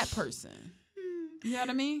be that person? You know what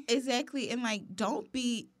I mean? Exactly. And don't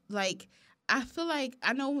be I feel like,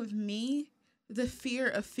 I know with me, the fear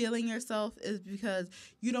of feeling yourself is because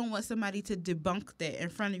you don't want somebody to debunk that in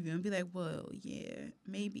front of you and be like, well, yeah,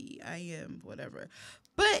 maybe I am, whatever.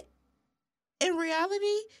 But in reality,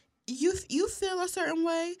 you feel a certain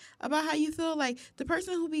way about how you feel. Like the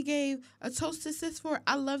person who we gave a toast to sis for,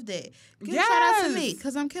 I loved it. Give a shout out to me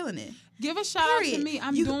because I'm killing it. Give a shout out to me.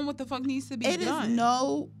 I'm doing what the fuck needs to be done.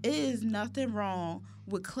 It is nothing wrong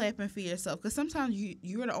with clapping for yourself because sometimes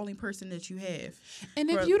you're the only person that you have. And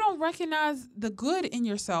if you don't recognize the good in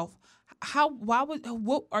yourself,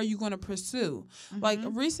 what are you going to pursue? Like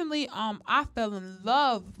recently, I fell in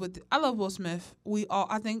love I love Will Smith.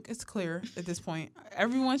 I think it's clear at this point.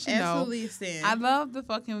 Everyone should Absolutely know. I love the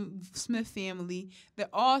fucking Smith family. They're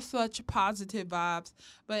all such positive vibes.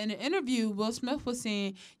 But in an interview, Will Smith was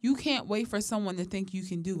saying, you can't wait for someone to think you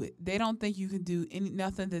can do it. They don't think you can do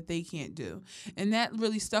nothing that they can't do. And that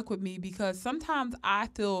really stuck with me because sometimes I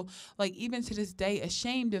feel like even to this day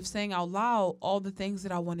ashamed of saying out loud all the things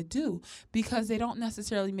that I want to do because they don't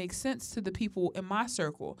necessarily make sense to the people in my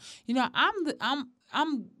circle.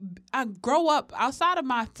 I grow up outside of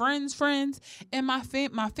my friends, and my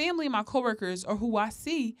family and my coworkers are who I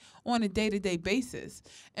see on a day-to-day basis.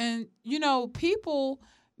 And, people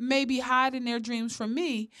may be hiding their dreams from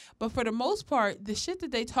me, but for the most part, the shit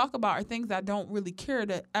that they talk about are things I don't really care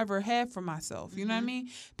to ever have for myself. You know what I mean?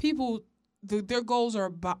 People, their goals are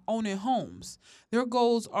about owning homes. Their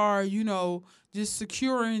goals are, just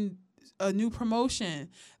securing a new promotion.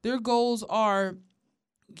 Their goals are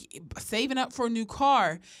saving up for a new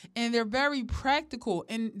car, and they're very practical,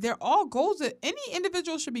 and they're all goals that any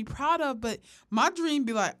individual should be proud of. But my dream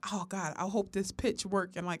be like, oh God, I hope this pitch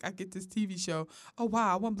work and I get this TV show. Oh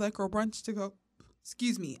wow, I want Black Girl Brunch to go.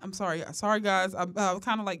 Excuse me, I'm sorry guys, I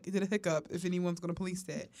kind of did a hiccup if anyone's gonna police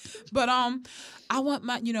that. But I want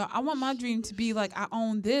my dream to be like I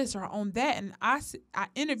own this or I own that, and I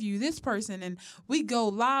interview this person and we go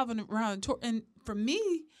live and around the tour. And for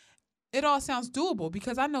me, it all sounds doable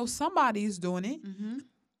because I know somebody is doing it.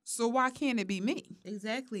 So why can't it be me?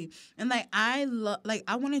 Exactly. And I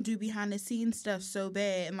want to do behind the scenes stuff so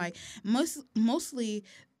bad. And mostly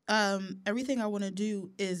everything I want to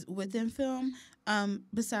do is within film.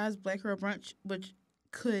 Besides Black Girl Brunch, which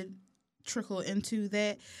could trickle into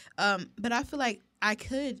that. But I feel like I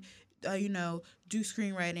could do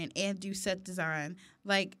screenwriting and do set design.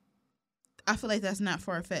 I feel like that's not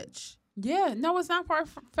far-fetched. Yeah, no, it's not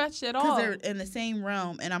far-fetched at all. Because they're in the same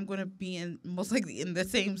realm, and I'm going to be most likely in the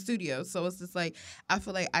same studio. So it's just I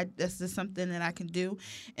feel like that's just something that I can do.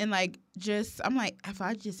 And I'm if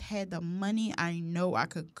I just had the money, I know I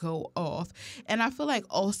could go off. And I feel like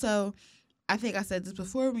also, I think I said this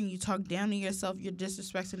before, when you talk down to yourself, you're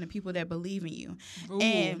disrespecting the people that believe in you. Ooh.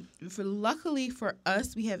 And luckily for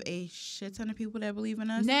us, we have a shit ton of people that believe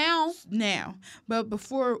in us. Now. But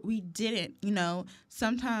before we didn't,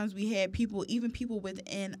 sometimes we had even people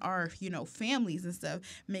within our, families and stuff,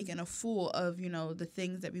 making a fool of, the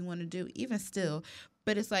things that we want to do, even still.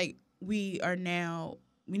 But it's we now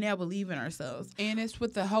believe in ourselves. And it's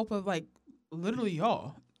with the help of literally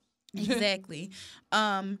y'all. Exactly.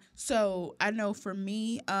 So I know for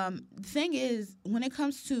me, the thing is, when it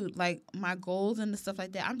comes to my goals and the stuff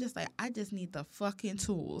like that, I'm just I just need the fucking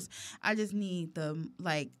tools. I just need them,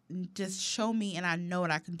 just show me and I know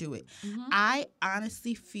what I can do it. I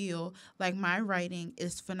honestly feel like my writing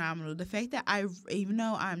is phenomenal. The fact that even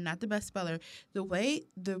though I'm not the best speller,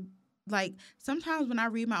 sometimes when I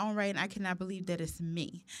read my own writing, I cannot believe that it's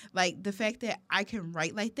me. The fact that I can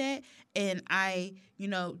write like that and I,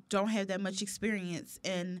 don't have that much experience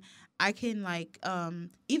and I can like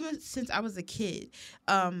even since I was a kid,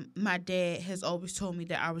 my dad has always told me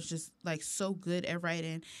that I was just like so good at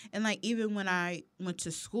writing. And like even when I went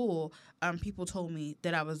to school, people told me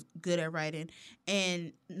that I was good at writing.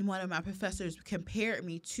 And one of my professors compared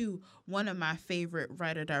me to one of my favorite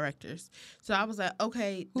writer-directors. So I was like,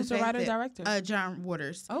 okay. Who's the writer-director? John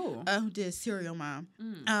Waters. Oh. Who did Serial Mom.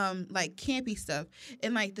 Like campy stuff.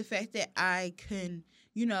 And like the fact that I can,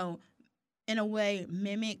 you know, in a way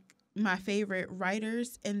mimic my favorite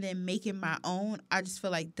writers and then make it my own, I just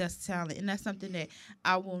feel like that's talent. And that's something that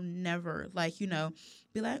I will never, like, you know,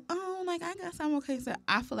 be like, oh, like, I guess I'm okay. So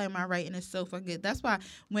I feel like my writing is so fucking good. That's why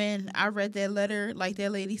when I read that letter, like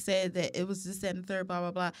that lady said that it was this, that, and the third, blah,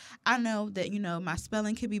 blah, blah. I know that, you know, my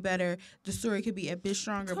spelling could be better. The story could be a bit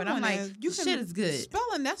stronger. But I'm like, shit is good.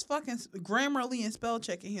 Spelling, that's fucking Grammarly and spell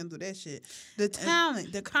check can handle that shit. The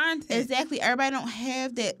talent, the content. Exactly. Everybody don't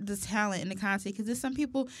have the talent and the content, because there's some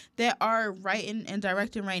people that are writing and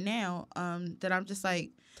directing right now that I'm just like,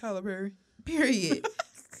 Tyler Perry. Period.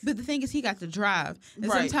 But the thing is, he got the drive.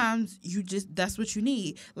 And sometimes you just, that's what you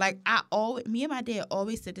need. Like, me and my dad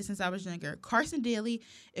always said this since I was younger. Carson Daly,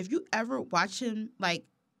 if you ever watch him, like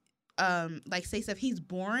say stuff, he's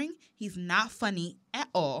boring. He's not funny at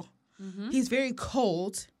all. Mm-hmm. He's very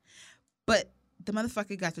cold. But the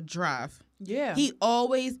motherfucker got the drive. Yeah. He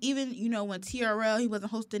always, even, you know, when TRL, he wasn't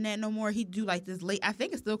hosting that no more. He'd do like this late, I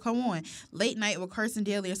think it still come on, late night with Carson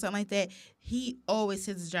Daly or something like that. He always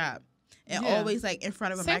hits his job. And always, like, in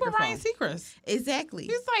front of a microphone. Same with Ryan Seacrest. Exactly.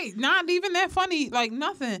 He's, like, not even that funny, like,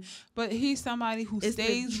 nothing. But he's somebody who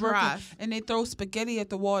stays working, and they throw spaghetti at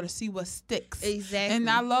the wall to see what sticks. Exactly. And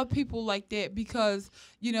I love people like that because,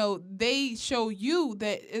 you know, they show you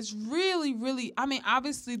that it's really, really, I mean,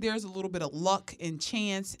 obviously there's a little bit of luck and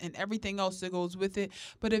chance and everything else that goes with it.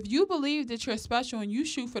 But if you believe that you're special and you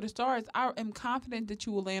shoot for the stars, I am confident that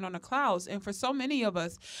you will land on the clouds. And for so many of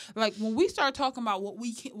us, like, when we start talking about what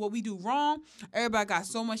we do wrong, everybody got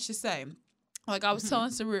so much to say. Like I was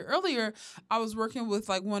telling Saria earlier, I was working with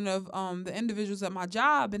like one of the individuals at my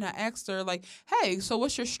job, and I asked her like, hey, so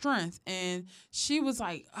what's your strength? And she was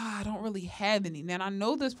like, I don't really have any. Now I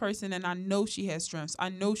know this person and I know she has strengths. I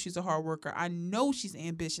know she's a hard worker. I know she's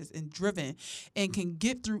ambitious and driven and can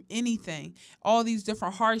get through anything, all these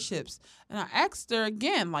different hardships. And I asked her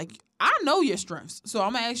again, like, I know your strengths, so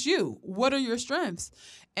I'm going to ask you, what are your strengths?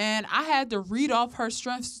 And I had to read off her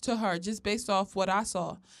strengths to her just based off what I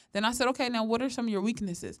saw. Then I said, okay, now what are some of your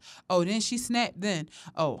weaknesses? Oh, then she snapped then.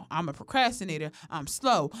 Oh, I'm a procrastinator. I'm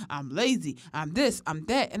slow. I'm lazy. I'm this. I'm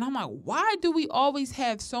that. And I'm like, why do we always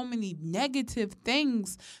have so many negative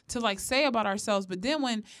things to like say about ourselves? But then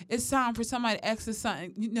when it's time for somebody to ask us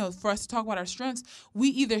something, you know, for us to talk about our strengths, we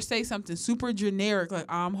either say something super generic like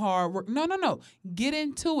I'm hard work. No. Get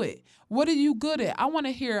into it. What are you good at? I want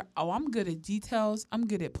to hear, oh, I'm good at details. I'm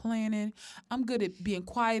good at planning. I'm good at being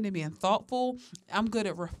quiet and being thoughtful. I'm good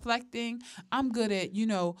at reflecting. I'm good at, you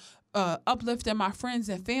know, uplifting my friends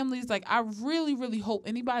and families. Like, I really, really hope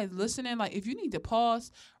anybody listening, like, if you need to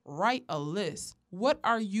pause, write a list. What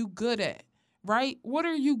are you good at? Right? What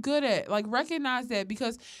are you good at? Like, recognize that,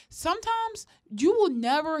 because sometimes you will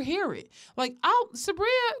never hear it. Like,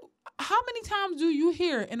 Sabria, how many times do you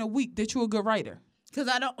hear in a week that you're a good writer?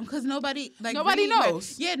 Because nobody nobody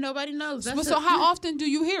knows. Yeah, nobody knows. So how often do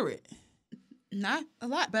you hear it? Not a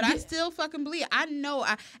lot, but I still fucking believe. I know,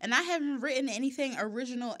 and I haven't written anything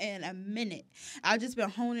original in a minute. I've just been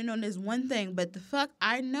honing on this one thing, but the fuck,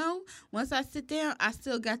 I know once I sit down, I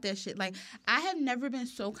still got that shit. Like, I have never been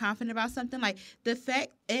so confident about something. Like, the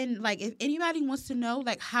fact, and like, if anybody wants to know,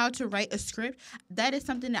 like, how to write a script, that is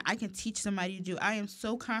something that I can teach somebody to do. I am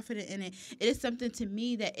so confident in it. It is something to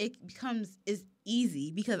me that it is easy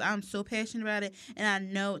because I'm so passionate about it, and I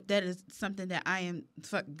know that is something that I am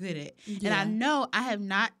good at. Yeah. And I know I have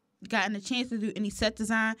not gotten a chance to do any set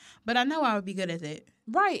design, but I know I would be good at it.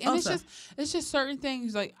 Right. And also, it's just certain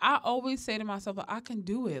things, like, I always say to myself, like, I can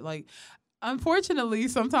do it. Like, unfortunately,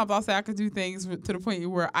 sometimes I'll say I could do things to the point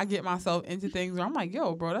where I get myself into things where I'm like,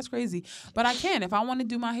 yo, bro, that's crazy. But I can. If I want to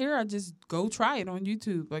do my hair, I just go try it on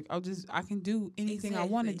YouTube. Like, I can do anything I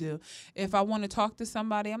want to do. If I want to talk to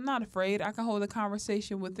somebody, I'm not afraid. I can hold a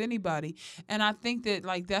conversation with anybody. And I think that,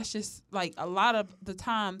 like, that's just, like, a lot of the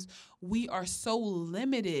times we are so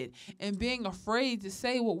limited in being afraid to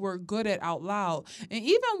say what we're good at out loud. And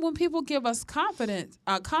even when people give us compliments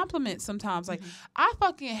sometimes, like, I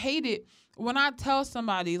fucking hate it when I tell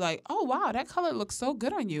somebody, like, oh, wow, that color looks so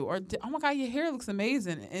good on you, or, oh, my God, your hair looks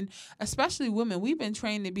amazing. And especially women, we've been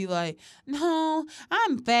trained to be like, no,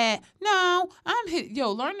 I'm fat. No, I'm hit.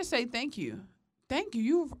 Yo, learn to say thank you. thank you.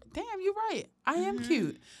 You're right. I am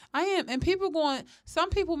cute. I am. And some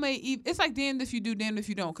people may it's like damned if you do, damned if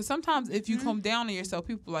you don't. Because sometimes if you come down on yourself,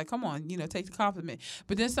 people are like, come on, take the compliment.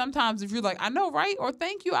 But then sometimes if you're like, I know, right? Or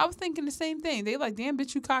thank you. I was thinking the same thing. They like, damn,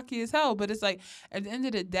 bitch, you cocky as hell. But it's like, at the end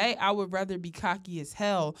of the day, I would rather be cocky as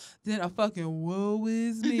hell than a fucking woe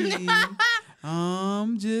is me.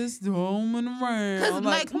 I'm just roaming around. Because,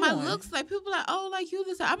 like my looks, like, people like, oh, like, you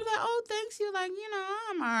this. I'll be like, oh, thanks, you. Like,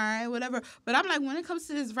 I'm all right, whatever. But I'm like, when it comes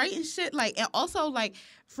to this writing shit, like, and also, like,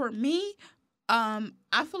 for me, I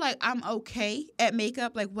feel like I'm okay at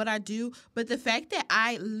makeup, like, what I do. But the fact that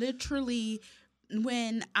I literally,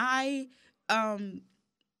 when I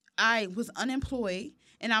was unemployed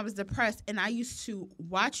and I was depressed and I used to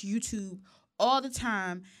watch YouTube all the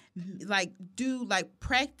time, like do like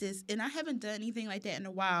practice, and I haven't done anything like that in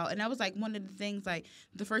a while. And that was like one of the things, like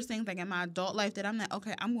the first things like in my adult life that I'm like,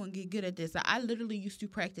 okay, I'm gonna get good at this. Like, I literally used to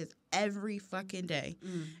practice every fucking day.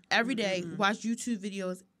 Every day, watch YouTube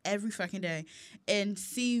videos every fucking day and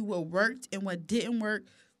see what worked and what didn't work.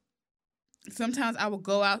 Sometimes I would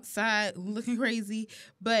go outside looking crazy,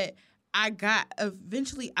 but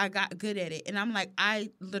eventually I got good at it. And I'm like, I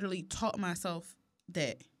literally taught myself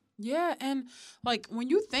that. Yeah, and like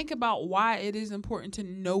when you think about why it is important to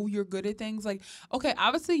know you're good at things, like, okay,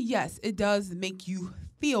 obviously, yes, it does make you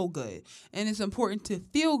feel good, and it's important to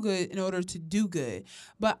feel good in order to do good.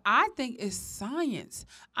 But I think it's science.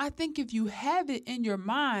 I think if you have it in your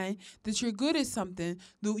mind that you're good at something,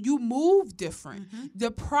 you move different.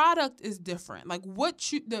 The product is different. Like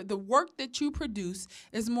the work that you produce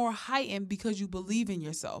is more heightened because you believe in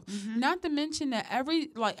yourself. Not to mention that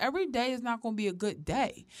every day is not going to be a good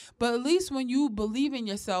day. But at least when you believe in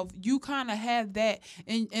yourself, you kind of have that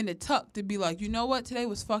in the tuck to be like, you know what, today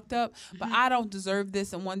was fucked up, but I don't deserve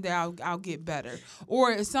this, and one day I'll get better.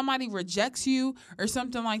 Or if somebody rejects you or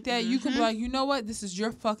something like that, you can be like, you know what, this is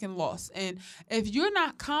your fucking loss. And if you're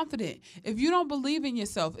not confident, if you don't believe in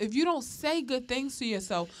yourself, if you don't say good things to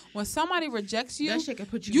yourself, when somebody rejects you, that shit can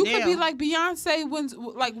put you down. Could be like Beyonce when,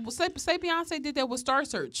 like, say Beyonce did that with Star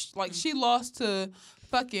Search. Like, she lost to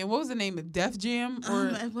fucking, what was the name of Def Jam?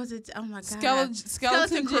 Or was it? Oh my God.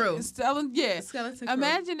 Skeleton Crew. Skeleton Crew.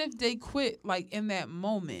 Imagine if they quit like in that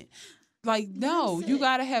moment. Like, no, you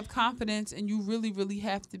gotta have confidence, and you really, really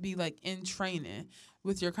have to be like in training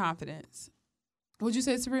with your confidence. What'd you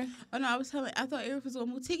say, Sabrina? Oh no, I thought Eric was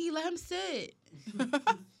going to Mutiki, let him sit.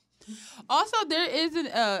 Also, there isn't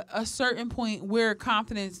a certain point where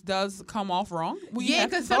confidence does come off wrong.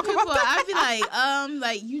 Because some people, I be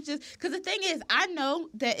like you just, because the thing is, I know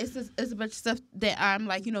that it's a bunch of stuff that I'm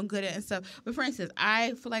like, good at and stuff. But for instance,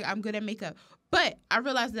 I feel like I'm good at makeup, but I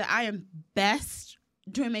realize that I am best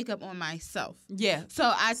doing makeup on myself. Yeah. So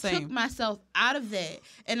I took myself out of that,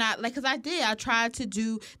 and I tried to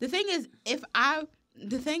do. The thing is, if I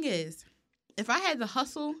had the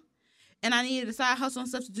hustle and I needed a side hustle and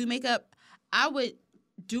stuff to do makeup, I would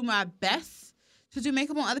do my best to do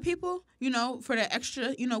makeup on other people, for the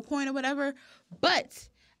extra, coin or whatever. But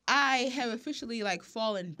I have officially like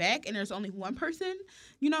fallen back, and there's only one person,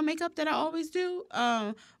 makeup that I always do.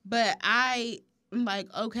 But I'm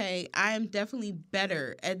like, okay, I am definitely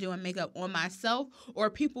better at doing makeup on myself or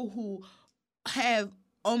people who have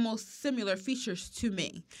almost similar features to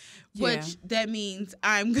me, which that means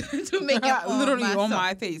I'm going to make it literally on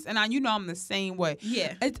my face. And I'm the same way.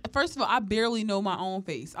 Yeah. First of all, I barely know my own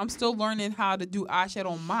face. I'm still learning how to do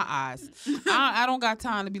eyeshadow on my eyes. I don't got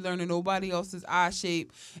time to be learning nobody else's eye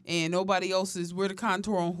shape and nobody else's where to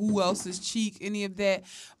contour on who else's cheek, any of that.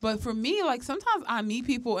 But for me, like, sometimes I meet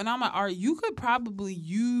people and I'm like, all right, you could probably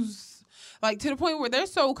use, like, to the point where they're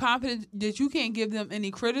so confident that you can't give them any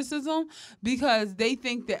criticism because they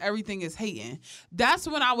think that everything is hating. That's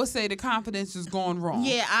when I would say the confidence is going wrong.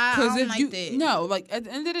 Yeah, I don't like that. No, like, at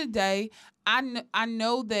the end of the day, I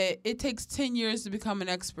know that it takes 10 years to become an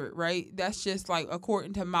expert, right? That's just like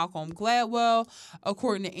according to Malcolm Gladwell,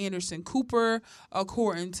 according to Anderson Cooper,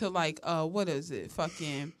 according to like,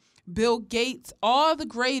 fucking Bill Gates, all the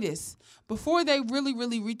greatest. Before they really,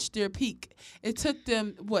 really reached their peak, it took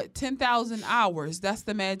them, 10,000 hours. That's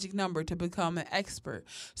the magic number to become an expert.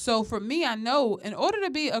 So for me, I know in order to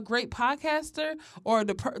be a great podcaster or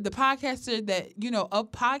the podcaster that,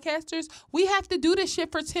 of podcasters, we have to do this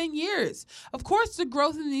shit for 10 years. Of course, the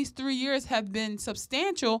growth in these 3 years have been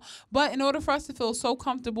substantial, but in order for us to feel so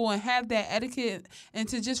comfortable and have that etiquette and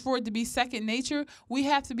for it to be second nature, we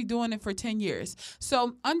have to be doing it for 10 years.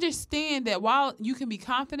 So understand that while you can be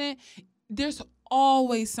confident, there's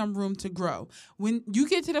always some room to grow. When you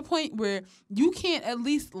get to the point where you can't at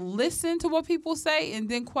least listen to what people say and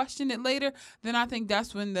then question it later, then I think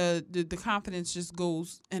that's when the confidence just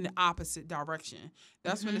goes in the opposite direction.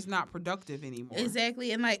 That's when it's not productive anymore.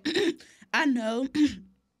 Exactly. And like, I know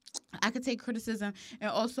I could take criticism, and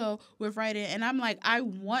also with writing, and I'm like, I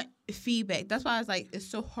want feedback. That's why I was like, it's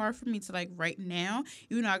so hard for me to like write now,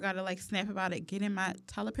 even though I gotta like snap about it, get in my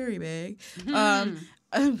Tyler Perry bag,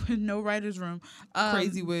 no writer's room,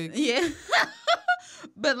 crazy wig, yeah.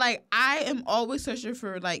 But like, I am always searching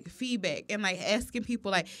for like feedback and like asking people,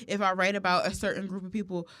 like if I write about a certain group of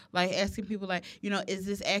people, like asking people like, you know, is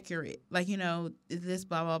this accurate? Like, you know, is this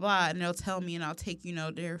blah blah blah? And they'll tell me, and I'll take, you know,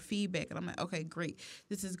 their feedback, and I'm like, okay, great,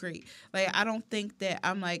 this is great. Like, I don't think that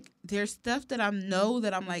I'm like, there's stuff that I know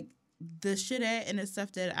that I'm like the shit at, and there's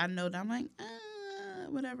stuff that I know that I'm like,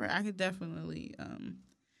 whatever. I could definitely,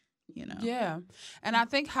 you know, yeah. And I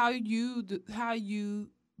think how you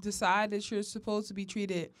decide that you're supposed to be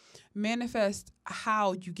treated manifest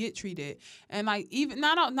how you get treated. And like, even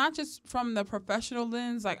not just from the professional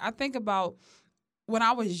lens, like I think about when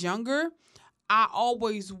I was younger, I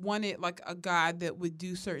always wanted like a guy that would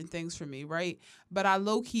do certain things for me, right? But I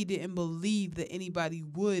low-key didn't believe that anybody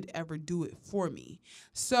would ever do it for me.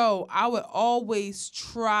 So I would always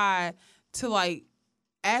try to like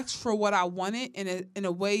ask for what I wanted in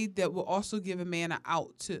a way that will also give a man an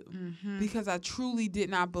out too, because I truly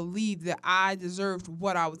did not believe that I deserved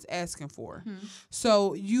what I was asking for.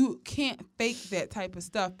 So you can't fake that type of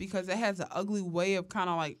stuff, because it has an ugly way of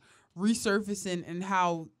kind of like resurfacing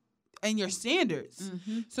and your standards.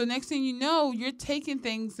 So next thing you know, you're taking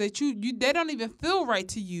things that they don't even feel right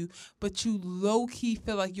to you, but you low key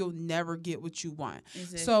feel like you'll never get what you want.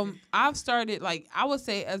 Exactly. So I've started, like, I would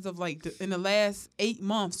say as of like in the last 8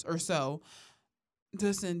 months or so,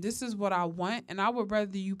 listen, this is what I want, and I would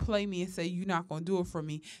rather you play me and say you're not going to do it for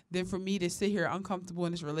me than for me to sit here uncomfortable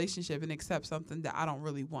in this relationship and accept something that I don't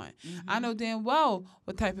really want. I know damn well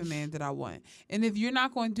what type of man that I want. And if you're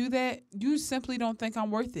not going to do that, you simply don't think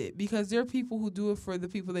I'm worth it, because there are people who do it for the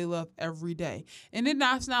people they love every day. And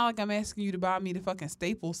it's not like I'm asking you to buy me the fucking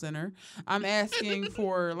Staples Center. I'm asking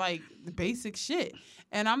for like the basic shit.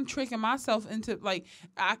 And I'm tricking myself into, like,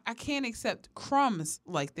 I can't accept crumbs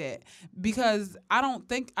like that, because I don't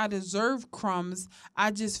think I deserve crumbs.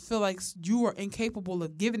 I just feel like you are incapable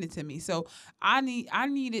of giving it to me. So I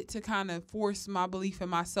needed to kind of force my belief in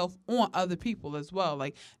myself on other people as well.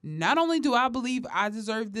 Like, not only do I believe I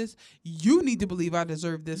deserve this, you need to believe I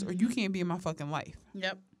deserve this, or you can't be in my fucking life.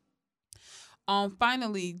 Yep.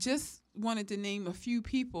 Finally, just wanted to name a few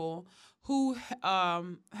people who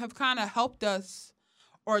have kind of helped us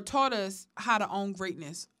or taught us how to own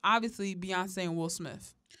greatness. Obviously, Beyonce and Will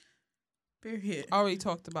Smith. Period. Already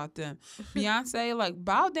talked about them. Beyonce, like,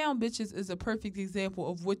 Bow Down Bitches is a perfect example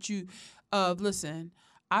of listen,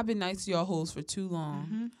 I've been nice to y'all hoes for too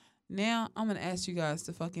long. Now, I'm going to ask you guys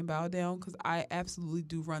to fucking bow down, because I absolutely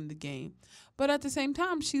do run the game. But at the same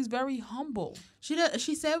time, she's very humble. She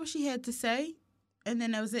said what she had to say, and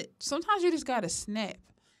then that was it. Sometimes you just got to snap.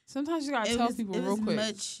 Sometimes you gotta tell people real quick. It was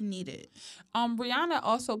much needed. Rihanna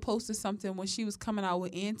also posted something when she was coming out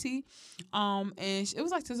with Auntie, and it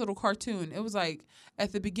was like this little cartoon. It was like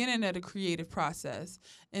at the beginning of the creative process,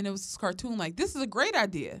 and it was this cartoon like, this is a great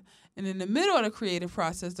idea. And in the middle of the creative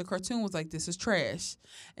process, the cartoon was like, this is trash.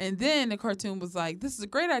 And then the cartoon was like, this is a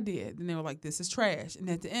great idea. Then they were like, this is trash. And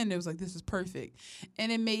at the end, it was like, this is perfect.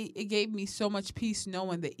 And it gave me so much peace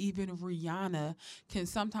knowing that even Rihanna can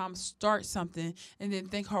sometimes start something and then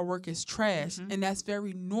think her work is trash. And that's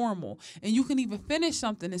very normal. And you can even finish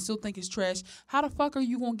something and still think it's trash. How the fuck are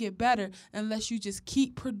you going to get better unless you just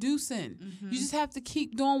keep producing? You just have to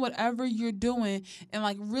keep doing whatever you're doing and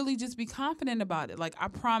like really just be confident about it. Like, I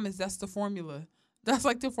promise that's the formula. That's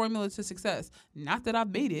like the formula to success. Not that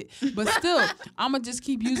I've made it, but still, I'm going to just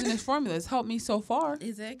keep using this formula. It's helped me so far.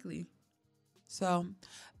 Exactly. So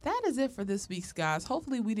that is it for this week's, guys.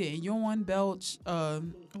 Hopefully we didn't yawn, belch,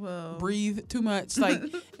 breathe too much, like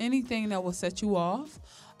anything that will set you off.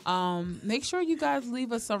 Make sure you guys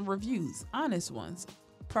leave us some reviews, honest ones.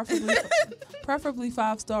 Preferably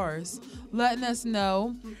 5 stars, letting us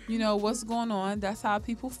know, what's going on. That's how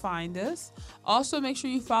people find us. Also, make sure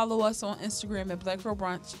you follow us on Instagram at Black Girl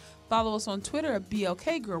Brunch. Follow us on Twitter at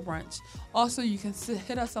BLK Girl Brunch. Also, you can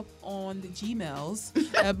hit us up on the Gmails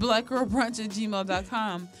at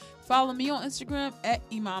blackgirlbrunch@gmail.com. Follow me on Instagram at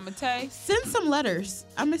Imamate. Send some letters.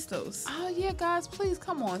 I miss those. Oh, yeah, guys, please,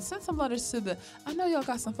 come on. Send some letters to I know y'all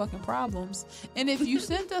got some fucking problems. And if you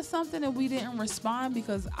sent us something and we didn't respond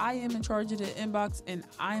because I am in charge of the inbox and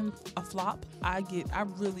I'm a flop, I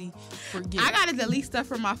really forget. I got to delete stuff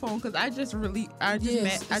from my phone because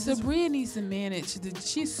Sabria needs to manage.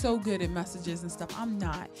 She's so good at messages and stuff. I'm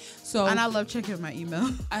not. So, and I love checking my email.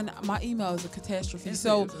 And my email is a catastrophe.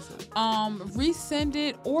 Resend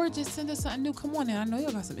it or just send us something new. Come on now. I know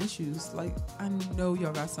y'all got some issues. Like, I know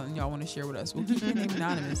y'all got something y'all want to share with us. We'll keep your name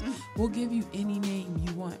anonymous. We'll give you any name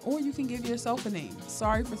you want. Or you can give yourself a name.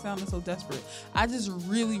 Sorry for sounding so desperate. I just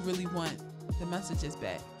really, really want the messages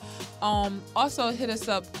back. Also hit us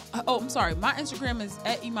up. Oh, I'm sorry. My Instagram is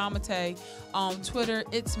at Imamate. Twitter,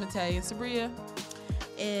 it's Mate. And Sabria?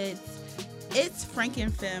 It's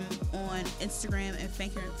Frankenfem on Instagram and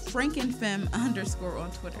Frankenfem _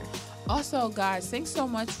 on Twitter. Also, guys, thanks so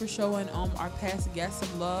much for showing our past guests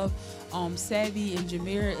some love. Savvy and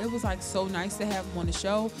Jameer, it was like so nice to have them on the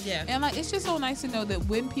show. Yeah. And like it's just so nice to know that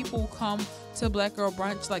when people come to Black Girl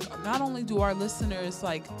Brunch, like not only do our listeners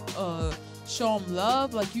like show them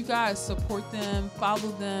love, like you guys support them,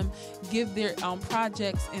 follow them, give their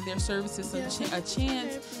projects and their services a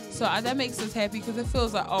chance. So that makes us happy because it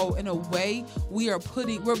feels like, oh, in a way we're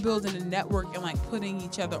building a network and like putting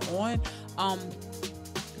each other on.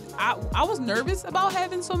 I was nervous about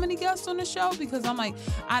having so many guests on the show because I'm like,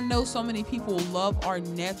 I know so many people love our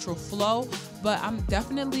natural flow, but I'm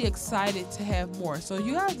definitely excited to have more. So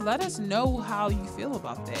you guys let us know how you feel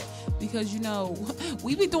about that because, you know,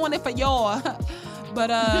 we be doing it for y'all.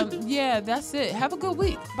 But yeah, that's it. Have a good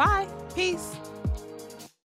week. Bye. Peace.